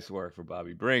 Nice work for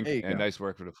Bobby Brink, and nice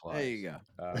work for the Flyers. There you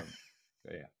go.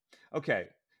 Yeah. Okay.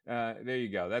 There you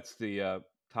go. That's the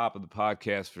top of the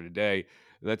podcast for today.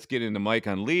 Let's get into Mike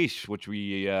Unleashed, which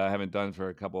we haven't done for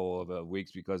a couple of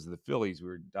weeks because of the Phillies. We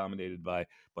were dominated by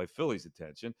Phillies'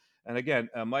 attention. And again,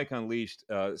 Mike Unleashed,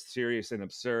 serious and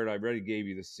absurd. I already gave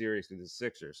you the serious with the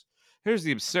Sixers. Here's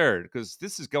the absurd, because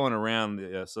this is going around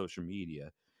the social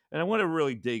media. And I want to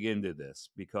really dig into this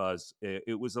because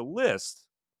it was a list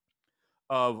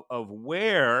of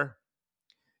where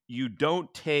you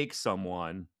don't take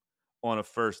someone on a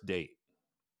first date.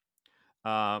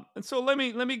 And so let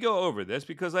me go over this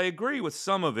because I agree with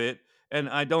some of it and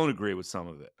I don't agree with some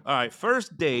of it. All right,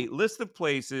 first date, list of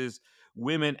places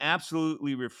women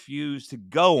absolutely refuse to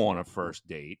go on a first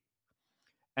date.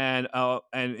 And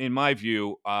in my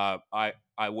view, I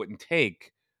wouldn't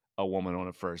take a woman on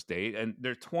a first date. And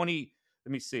there are 20,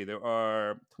 let me see, there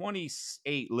are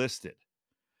 28 listed.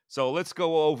 So let's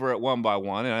go over it one by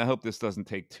one, and I hope this doesn't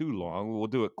take too long. We'll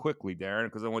do it quickly, Darren,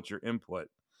 because I want your input.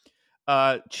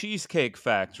 Cheesecake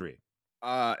Factory.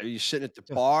 Are you sitting at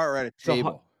the bar or at a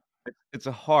table? It's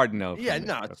a hard no. Yeah, me,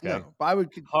 no, okay? no. I would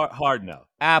hard no.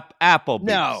 Applebee's.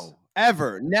 No,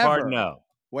 ever, never. Hard no.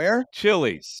 Where?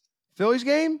 Chili's. Phillies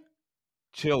game?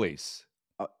 Chili's.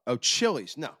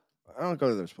 Chili's. No, I don't go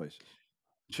to those places.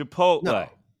 Chipotle. No.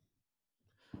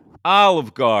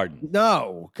 Olive Garden.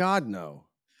 No, God, no.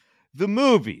 The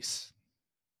movies.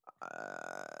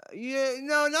 Yeah,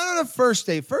 no, not on a first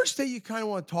date. First date, you kind of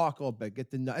want to talk a little bit,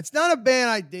 get the nut. It's not a bad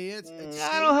idea.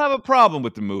 I don't have a problem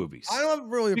with the movies. I don't have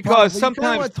really a because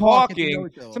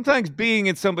problem, sometimes being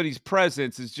in somebody's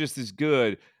presence is just as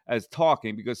good as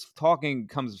talking because talking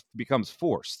becomes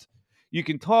forced. You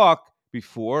can talk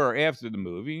before or after the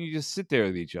movie, and you just sit there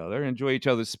with each other, enjoy each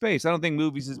other's space. I don't think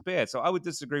movies is bad, so I would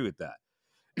disagree with that.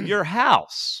 Your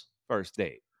house first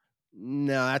date.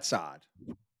 No, that's odd.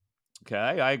 Okay,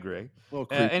 I agree.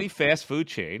 Any fast food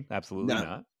chain? Absolutely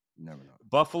not. Never.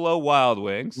 Buffalo Wild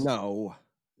Wings? No,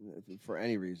 for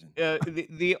any reason.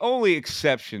 The only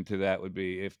exception to that would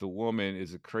be if the woman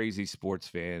is a crazy sports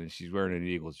fan and she's wearing an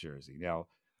Eagles jersey. Now,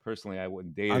 personally, I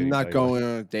wouldn't date. I'm not going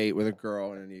on a date with a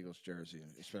girl in an Eagles jersey,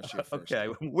 especially a first okay,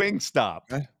 date.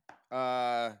 Wingstop.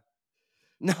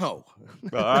 No. All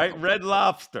right, Red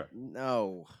Lobster.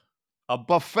 No. A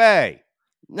buffet.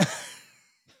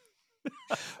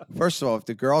 First of all, if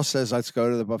the girl says, let's go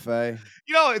to the buffet,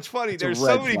 It's funny. it's a There's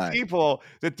so red many flag. people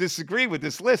that disagree with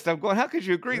this list. I'm going, how could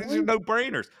you agree? These are Really?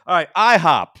 no-brainers. All right,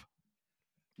 IHOP,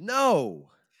 No.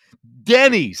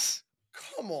 Denny's.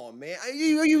 Come on, man. Are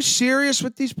you serious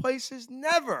with these places?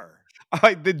 Never. All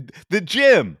right, the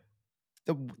gym.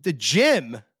 The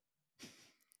gym.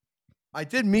 I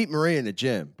did meet Maria in the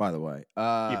gym, by the way.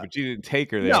 Yeah, but you didn't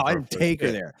take her there. No, for I a didn't first take her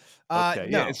date. there. Okay,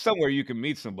 yeah, No. it's somewhere you can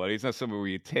meet somebody. It's not somewhere where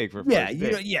you take for a Yeah, first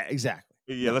date. yeah, exactly.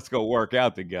 Yeah, let's go work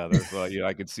out together. But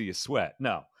I can see you sweat.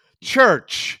 No,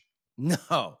 church.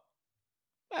 No.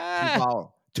 Ah,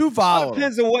 Too volatile.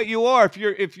 depends on what you are.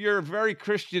 If you're a very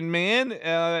Christian man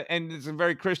and it's a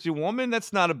very Christian woman,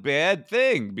 that's not a bad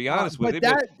thing. To be honest with you.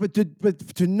 But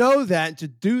to know that and to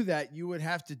do that, you would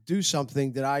have to do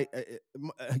something that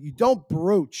you don't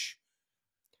broach.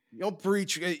 You don't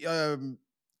breach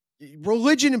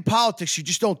religion and politics. You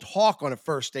just don't talk on a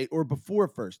first date or before a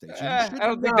first date. So I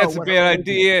don't think that's a bad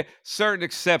idea. Certain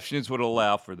exceptions would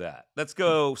allow for that. Let's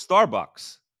go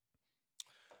Starbucks.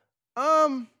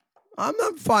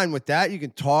 I'm fine with that. You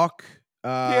can talk.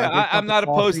 I'm not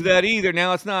opposed to that either.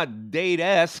 Now, it's not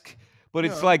date-esque, but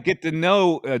it's like get to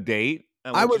know a date.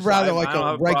 I would rather like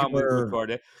a regular,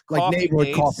 like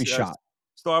neighborhood coffee shop.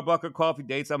 Starbucks or coffee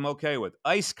dates, I'm okay with.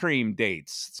 Ice cream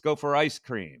dates. Let's go for ice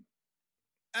cream.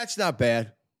 That's not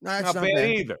bad. No, that's not bad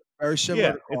either. Very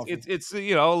similar to coffee. It's a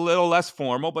little less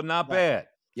formal, but not bad.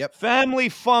 Yep. Family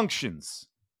functions.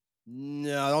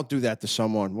 No, don't do that to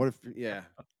someone. What if? Yeah.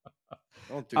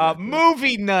 Don't do that.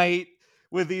 Movie night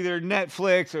with either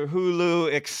Netflix or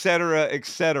Hulu, et cetera, et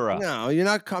cetera. No, you're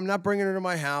not. I'm not bringing her to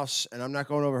my house, and I'm not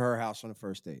going over her house on a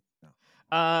first date.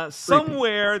 No.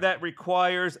 Somewhere that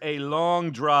requires a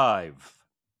long drive.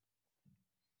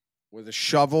 With a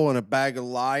shovel and a bag of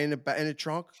lye in the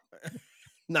trunk?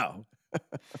 No.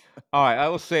 All right, I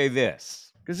will say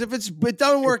this. Because if it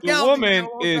doesn't work out, the woman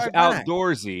is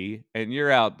outdoorsy and you're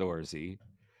outdoorsy,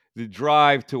 the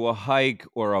drive to a hike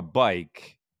or a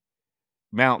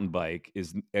mountain bike,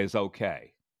 is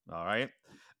okay. All right.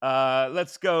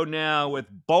 Let's go now with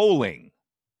bowling.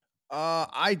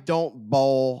 I don't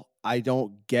bowl. I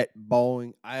don't get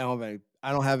bowling. I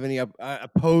don't have any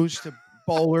opposed to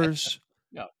bowlers.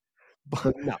 No.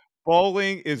 No.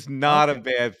 Bowling is not a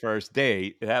bad first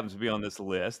date. It happens to be on this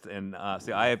list, and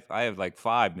see, I have like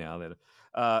 5 now.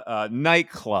 That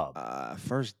nightclub.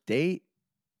 First date,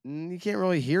 you can't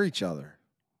really hear each other.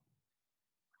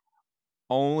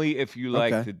 Only if you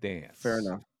like to dance. Fair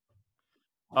enough.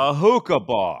 A hookah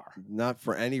bar. Not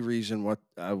for any reason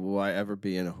will I ever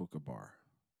be in a hookah bar.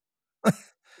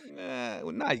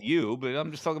 Well, not you, but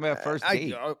I'm just talking about first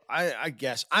date. I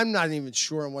guess. I'm not even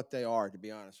sure on what they are, to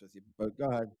be honest with you. But go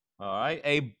ahead. All right.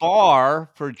 A bar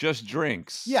for just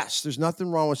drinks. Yes, there's nothing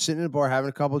wrong with sitting in a bar, having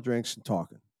a couple of drinks, and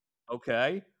talking.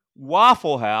 Okay.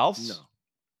 Waffle House.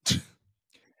 No.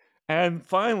 And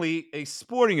finally, a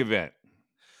sporting event.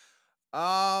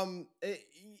 A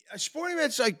sporting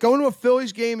event's like going to a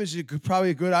Phillies game is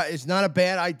probably a good. It's not a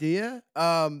bad idea.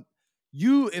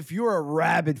 If you're a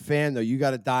rabid fan though, you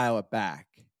got to dial it back.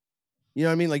 You know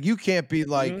what I mean? Like you can't be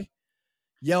like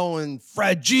yelling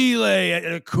 "Fragile" at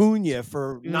Acuna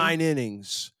for 9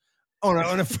 innings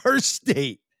on a first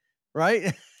date,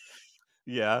 right?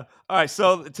 Yeah. All right.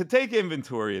 So to take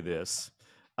inventory of this,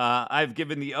 I've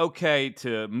given the okay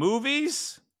to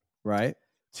movies, right?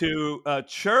 To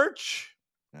church,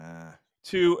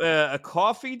 to a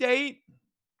coffee date,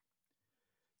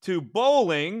 to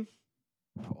bowling,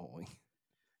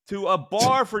 to a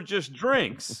bar for just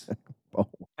drinks,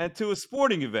 and to a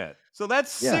sporting event. So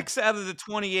that's 6 out of the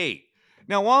 28.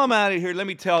 Now, while I'm out of here, let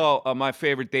me tell my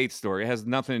favorite date story. It has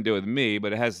nothing to do with me,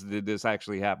 but this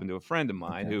actually happened to a friend of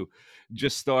mine who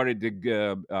just started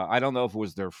to, I don't know if it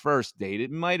was their first date.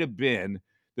 It might have been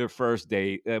their first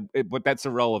date, but that's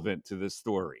irrelevant to this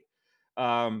story.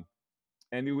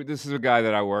 This is a guy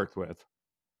that I worked with,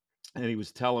 and he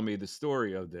was telling me the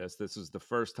story of this. This was the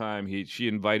first time she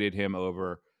invited him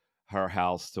over her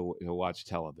house to watch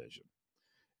television.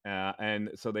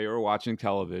 And so they were watching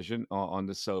television on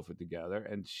the sofa together,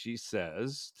 and she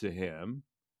says to him,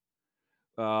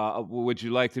 would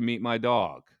you like to meet my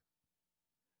dog?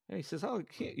 And he says, oh,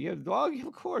 you have a dog?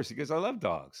 Of course. He goes, I love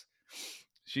dogs.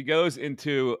 She goes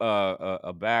into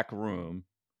a back room,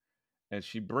 and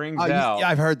she brings out... Yeah,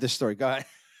 I've heard this story. Go ahead.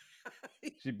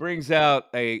 She brings out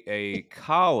a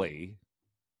collie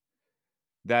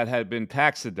that had been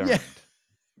taxidermed. Yeah.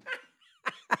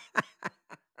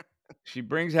 She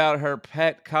brings out her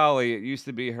pet collie. It used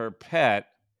to be her pet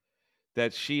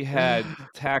that she had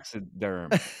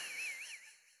taxidermed.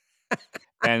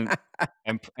 and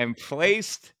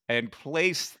placed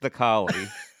the collie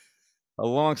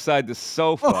alongside the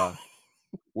sofa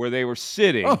where they were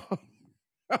sitting,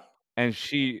 and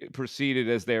she proceeded,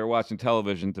 as they were watching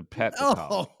television, to pet the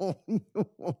collie.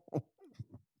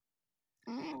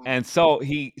 And so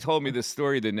he told me this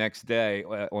story the next day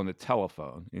on the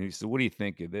telephone, and he said, "What do you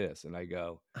think of this?" And I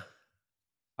go,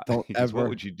 Don't he goes, "What ever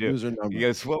would you do?" lose her He number.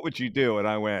 goes, "What would you do?" And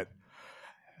I went,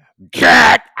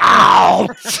 "Get out!"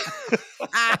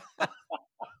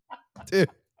 Dude.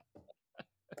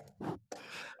 All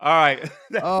right.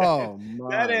 Oh,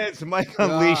 That my ends Mike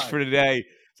Unleashed for God. today.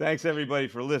 Thanks, everybody,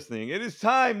 for listening. It is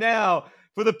time now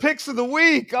for the picks of the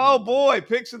week. Oh, boy,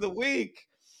 picks of the week.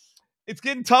 It's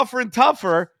getting tougher and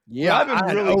tougher, but Yeah, I've been I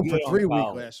had really 0 good for on 3 week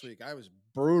college. last week. I was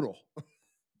brutal.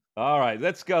 All right,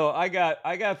 let's go. I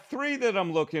got 3 that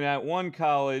I'm looking at, 1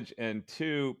 college and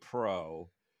 2 pro.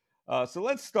 So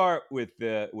let's start with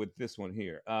this one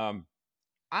here. I'm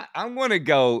going to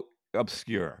go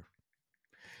obscure.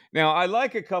 Now, I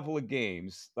like a couple of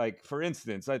games. Like, for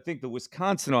instance, I think the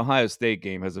Wisconsin-Ohio State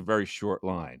game has a very short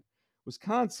line.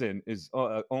 Wisconsin is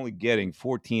only getting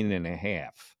 14.5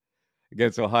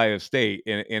 against Ohio State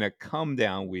in a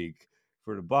come-down week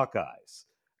for the Buckeyes.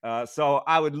 So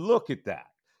I would look at that.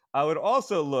 I would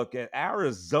also look at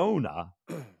Arizona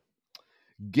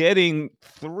getting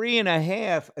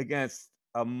 3.5 against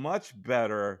a much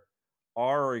better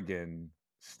Oregon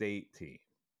State team.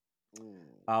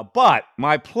 But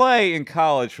my play in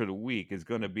college for the week is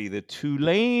going to be the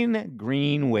Tulane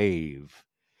Green Wave,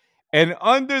 an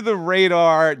under the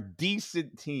radar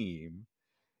decent team,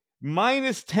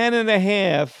 minus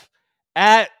 10.5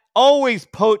 at always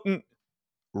potent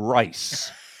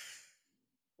Rice.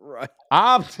 Right.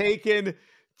 I'm taking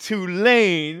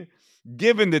Tulane,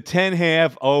 giving the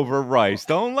 10.5 over Rice.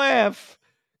 Don't laugh,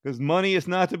 because money is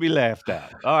not to be laughed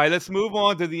at. All right, let's move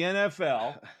on to the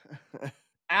NFL.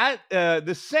 At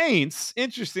the Saints,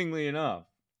 interestingly enough,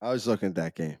 I was looking at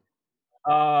that game.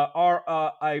 are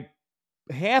a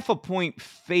 0.5 point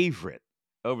favorite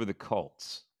over the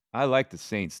Colts. I like the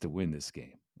Saints to win this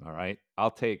game. All right,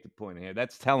 I'll take the 1.5.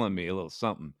 That's telling me a little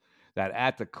something that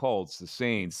at the Colts, the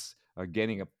Saints are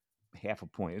getting a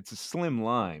 0.5 point. It's a slim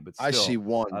line, but still, I see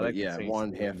 1, I but like the yeah, Saints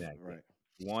 1 to half. win that game. Right.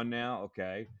 1 now,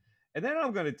 okay. And then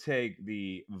I'm going to take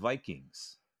the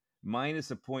Vikings minus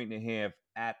a 1.5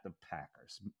 at the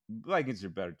Packers. Vikings are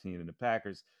a better team than the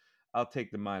Packers. I'll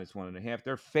take the minus 1.5.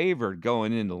 They're favored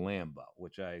going into Lambeau,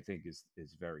 which I think is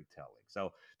very telling.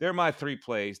 So they're my 3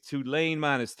 plays. Tulane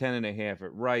minus 10.5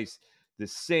 at Rice. The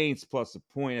Saints plus a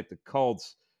point at the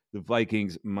Colts. The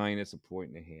Vikings minus a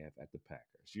 1.5 at the Packers.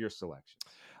 Your selection.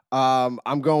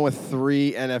 I'm going with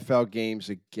 3 NFL games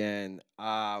again.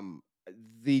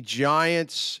 The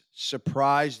Giants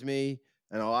surprised me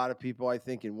and a lot of people, I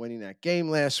think, in winning that game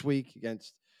last week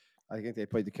against, I think they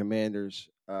played the Commanders.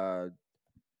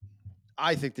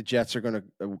 I think the Jets are going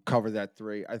to cover that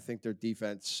 3. I think their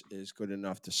defense is good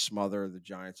enough to smother the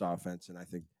Giants' offense, and I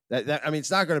think that I mean,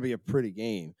 it's not going to be a pretty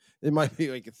game. It might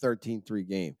be like a 13-3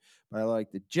 game, but I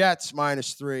like the Jets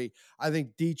minus 3. I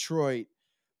think Detroit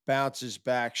bounces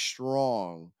back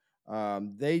strong.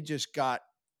 They just got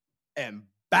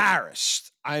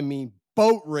embarrassed. I mean,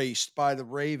 boat raced by the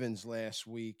Ravens last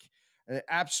week. An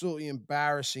absolutely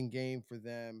embarrassing game for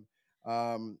them.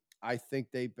 I think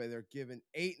they're given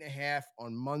 8.5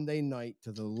 on Monday night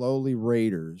to the lowly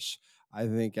Raiders. I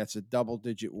think that's a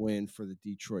double-digit win for the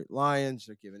Detroit Lions.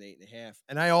 They're given 8.5.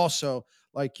 And I also,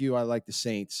 like you, I like the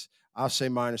Saints. I'll say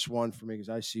 -1 for me because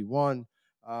I see 1.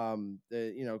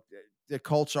 The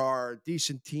Colts are a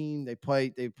decent team. They play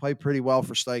pretty well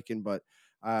for Steichen, but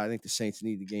I think the Saints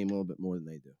need the game a little bit more than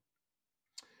they do.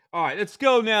 All right, let's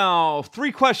go now.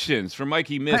 3 questions for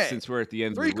Mikey Miss, Hey, since we're at the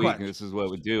end of 3 the week, and questions. this is what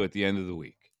we do at the end of the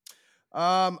week.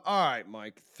 All right,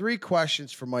 Mike. 3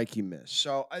 questions for Mikey Miss.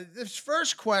 So this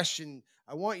first question,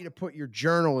 I want you to put your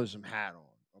journalism hat on.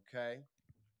 Okay.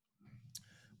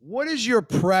 What is your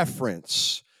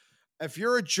preference if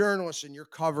you're a journalist and you're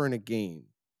covering a game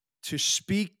to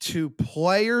speak to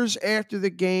players after the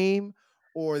game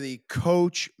or the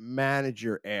coach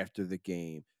manager after the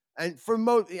game? And for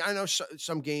most, I know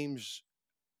some games,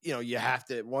 you have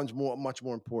to, one's much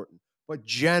more important, but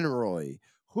generally,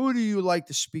 who do you like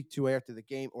to speak to after the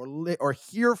game or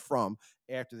hear from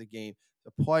after the game,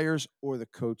 the players or the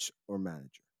coach or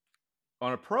manager?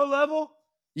 On a pro level?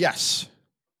 Yes.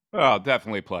 Oh,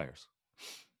 definitely players.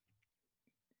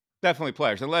 Definitely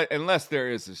players. Unless there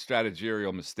is a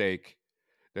strategical mistake,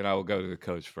 then I will go to the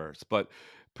coach first. But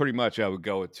pretty much I would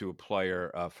go to a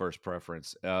player first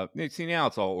preference. See, now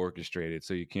it's all orchestrated,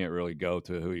 so you can't really go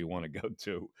to who you want to go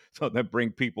to. So that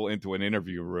bring people into an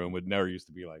interview room. It never used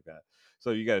to be like that.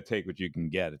 So you got to take what you can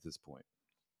get at this point.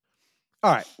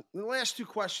 All right. The last two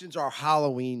questions are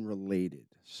Halloween related.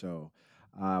 So,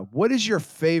 what is your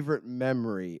favorite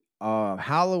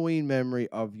Halloween memory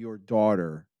of your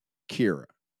daughter, Kira?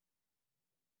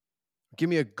 Give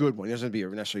me a good one. It doesn't have to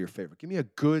be necessarily your favorite. Give me a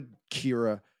good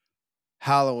Kira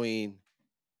Halloween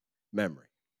memory.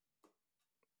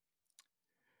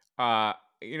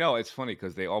 It's funny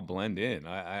because they all blend in.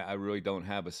 I really don't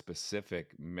have a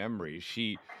specific memory. Is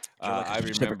there like a I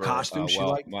specific remember, costume she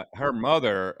liked? her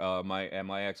mother,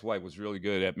 my ex-wife was really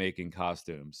good at making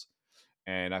costumes,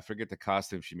 and I forget the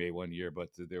costume she made one year, but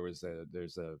there's a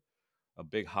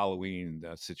big Halloween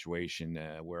situation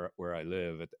where I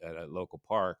live at a local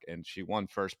park, and she won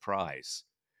first prize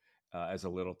as a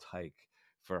little tyke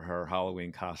for her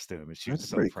Halloween costume, and she was That's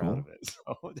so pretty proud cool. of it.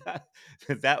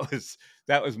 So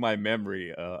that was my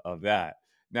memory of that.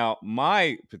 Now,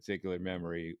 my particular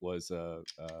memory was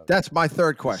That's my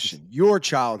third this is question. Your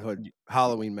childhood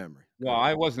Halloween memory. well,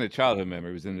 I wasn't a childhood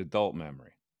memory; it was an adult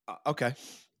memory, Okay.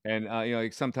 and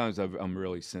like sometimes I'm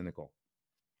really cynical,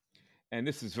 and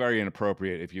this is very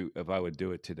inappropriate if I would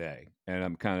do it today, and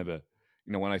I'm kind of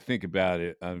when I think about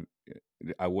it,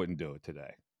 I wouldn't do it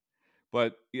today.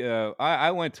 But yeah,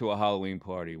 I went to a Halloween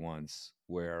party once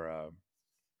where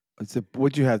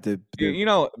What'd you have to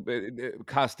do?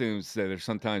 costumes that are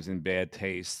sometimes in bad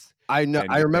taste, I know. and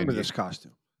I you remember this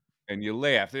costume.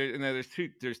 laugh. There's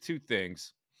two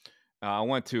things. I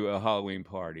went to a Halloween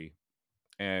party,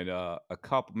 and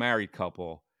married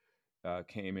couple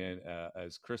came in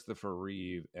as Christopher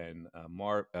Reeve and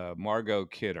Margot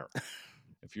Kidder.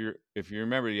 If you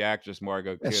remember the actress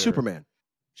Margot Yeah, Kidder, Superman.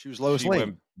 She was Lois she Lane.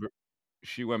 went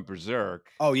she went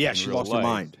berserk Oh yeah, in she real lost her life,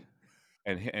 mind.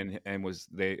 and was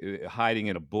they hiding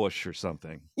in a bush or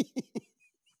something,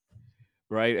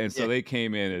 right? And so Yeah. they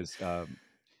came in as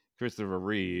Christopher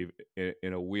Reeve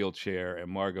in a wheelchair,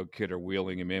 and Margot Kidder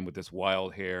wheeling him in with this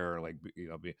wild hair, like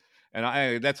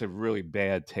and that's a really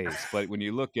bad taste. But when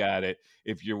you look at it,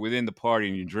 if you're within the party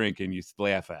and you drink and you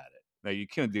laugh at it, now you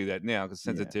can't do that now because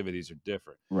Yeah. sensitivities are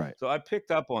different. Right. So I picked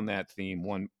up on that theme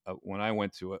when I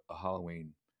went to a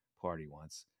Halloween party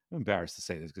once. I'm embarrassed to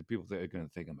say this because people are going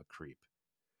to think I'm a creep.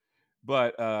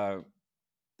 But The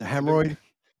hemorrhoid. Is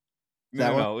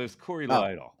that one? no, it was Corey Oh,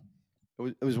 Lytle.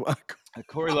 it was.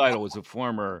 Corey Lytle was a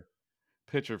former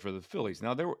pitcher for the Phillies.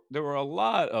 Now there were a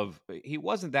lot of he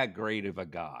wasn't that great of a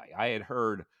guy. I had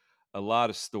heard a lot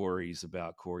of stories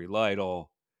about Corey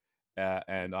Lytle,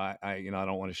 and I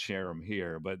don't want to share them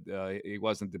here, but he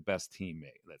wasn't the best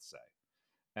teammate, let's say.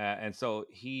 And so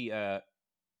he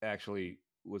actually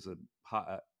was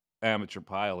a amateur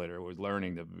pilot or was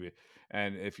learning to be.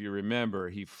 And if you remember,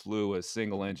 he flew a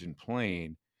single engine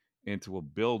plane into a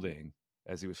building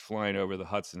as he was flying over the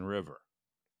Hudson River.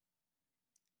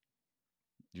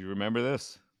 Do you remember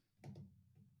this?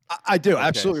 I do Okay,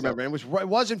 absolutely so remember. It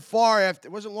wasn't far after.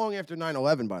 It wasn't long after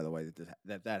 9/11, by the way,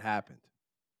 that happened.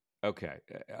 okay,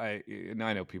 I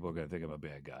know people are going to think I'm a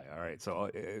bad guy. All right, so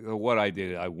what I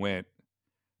did, I went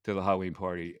to the Halloween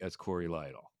party as Corey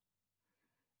Lytle,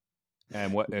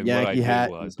 and what I Yankee did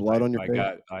hat and was blood on your I face.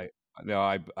 got I no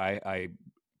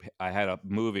I had a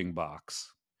moving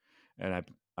box, and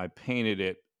I painted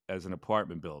it as an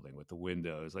apartment building with the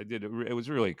windows. It was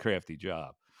really a crafty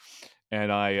job,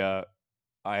 and I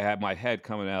had my head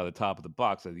coming out of the top of the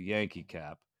box as a Yankee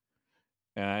cap,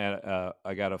 and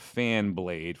I got a fan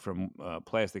blade from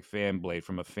plastic fan blade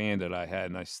from a fan that I had,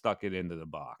 and I stuck it into the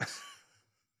box.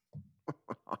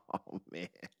 Oh man.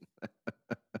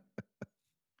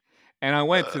 And I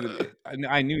went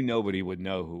I knew nobody would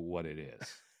know what it is,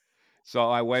 so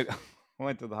I went I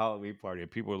went to the Halloween party,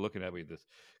 and people were looking at me with this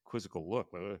quizzical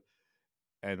look,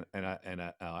 and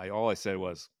I all I said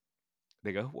was,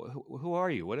 they go, who are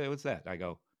you? What's that? I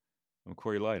go, I'm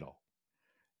Corey Lytle.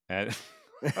 And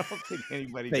I don't think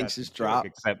anybody got the Faces joke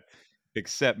drop.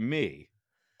 except me.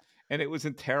 And it was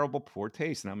in terrible poor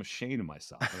taste, and I'm ashamed of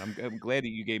myself. And I'm glad that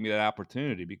you gave me that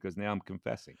opportunity because now I'm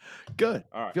confessing. Good.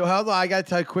 All right. Phil, hold on. I got to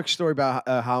tell you a quick story about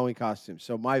Halloween costumes.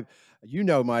 So my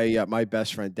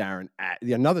best friend Darren,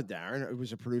 another Darren, who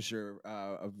was a producer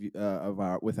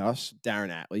with us,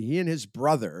 Darren Atlee. He and his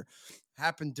brother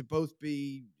happened to both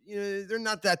be, they're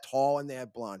not that tall and they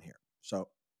have blonde hair. So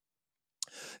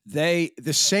the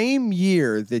same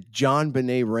year that John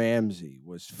Benet Ramsey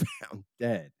was found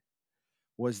dead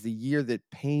was the year that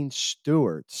Payne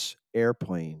Stewart's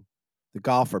airplane, the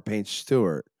golfer Payne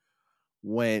Stewart,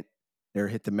 hit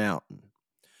the mountain.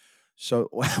 So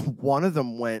one of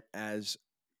them went as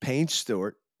Payne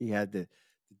Stewart. He had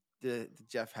the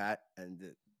Jeff hat and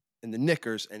the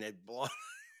knickers, and it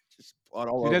just blood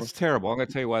all See, over. that's terrible. I'm going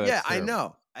to tell you why that's Yeah, I terrible.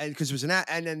 know. And because it was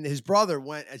and then his brother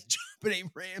went as John Benet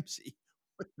Ramsey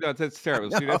No, that's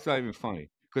terrible. See, that's not even funny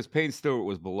because Payne Stewart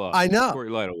was beloved. I know. Corey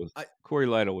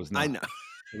Lytle was not. I know.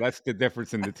 So that's the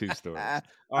difference in the two stories.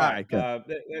 All right, good.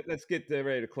 let's get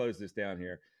ready to close this down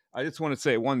here. I just want to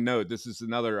say one note. This is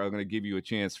another. I'm going to give you a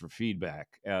chance for feedback.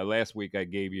 Last week, I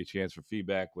gave you a chance for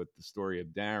feedback with the story of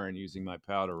Darren using my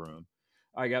powder room.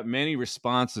 I got many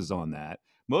responses on that.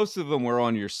 Most of them were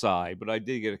on your side, but I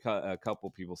did get a couple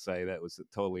people say that was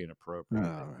totally inappropriate.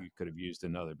 All right. You could have used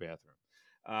another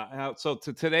bathroom. So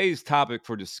to today's topic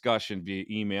for discussion via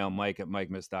email,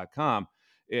 mike@mikemiss.com,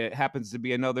 it happens to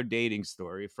be another dating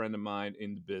story. A friend of mine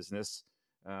in the business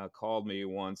called me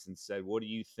once and said, what do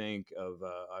you think of,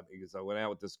 because I went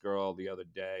out with this girl the other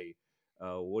day,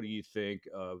 what do you think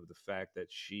of the fact that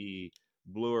she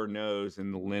blew her nose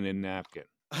in the linen napkin?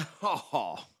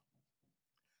 Oh.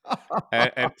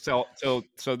 And so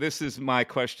this is my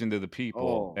question to the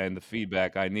people and the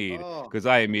feedback I need, because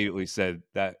I immediately said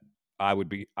that I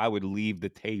would leave the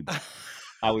table.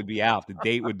 I would be out. The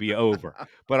date would be over.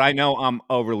 But I know I'm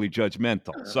overly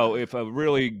judgmental. So if a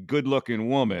really good-looking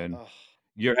woman,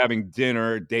 you're having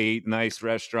dinner, date, nice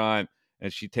restaurant,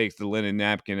 and she takes the linen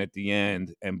napkin at the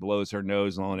end and blows her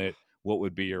nose on it, what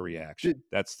would be your reaction?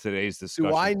 That's today's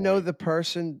discussion. Do I know point. the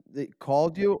person that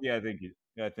called you? Yeah, I think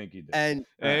you did. And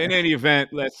in any event,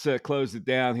 let's close it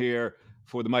down here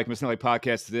for the Mike Missanelli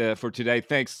Podcast for today.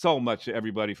 Thanks so much to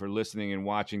everybody for listening and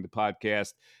watching the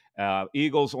podcast.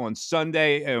 Eagles on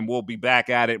Sunday, and we'll be back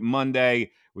at it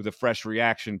Monday with a fresh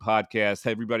reaction podcast.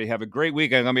 Hey, everybody have a great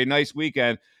weekend. It's going to be a nice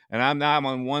weekend. And I'm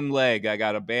on one leg. I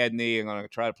got a bad knee. I'm going to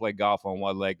try to play golf on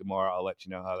one leg tomorrow. I'll let you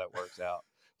know how that works out.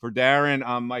 For Darren,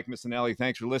 I'm Mike Missanelli.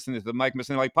 Thanks for listening to the Mike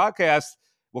Missanelli Podcast.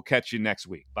 We'll catch you next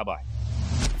week. Bye-bye.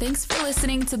 Thanks for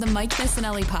listening to the Mike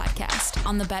Missanelli Podcast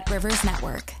on the Bet Rivers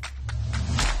Network.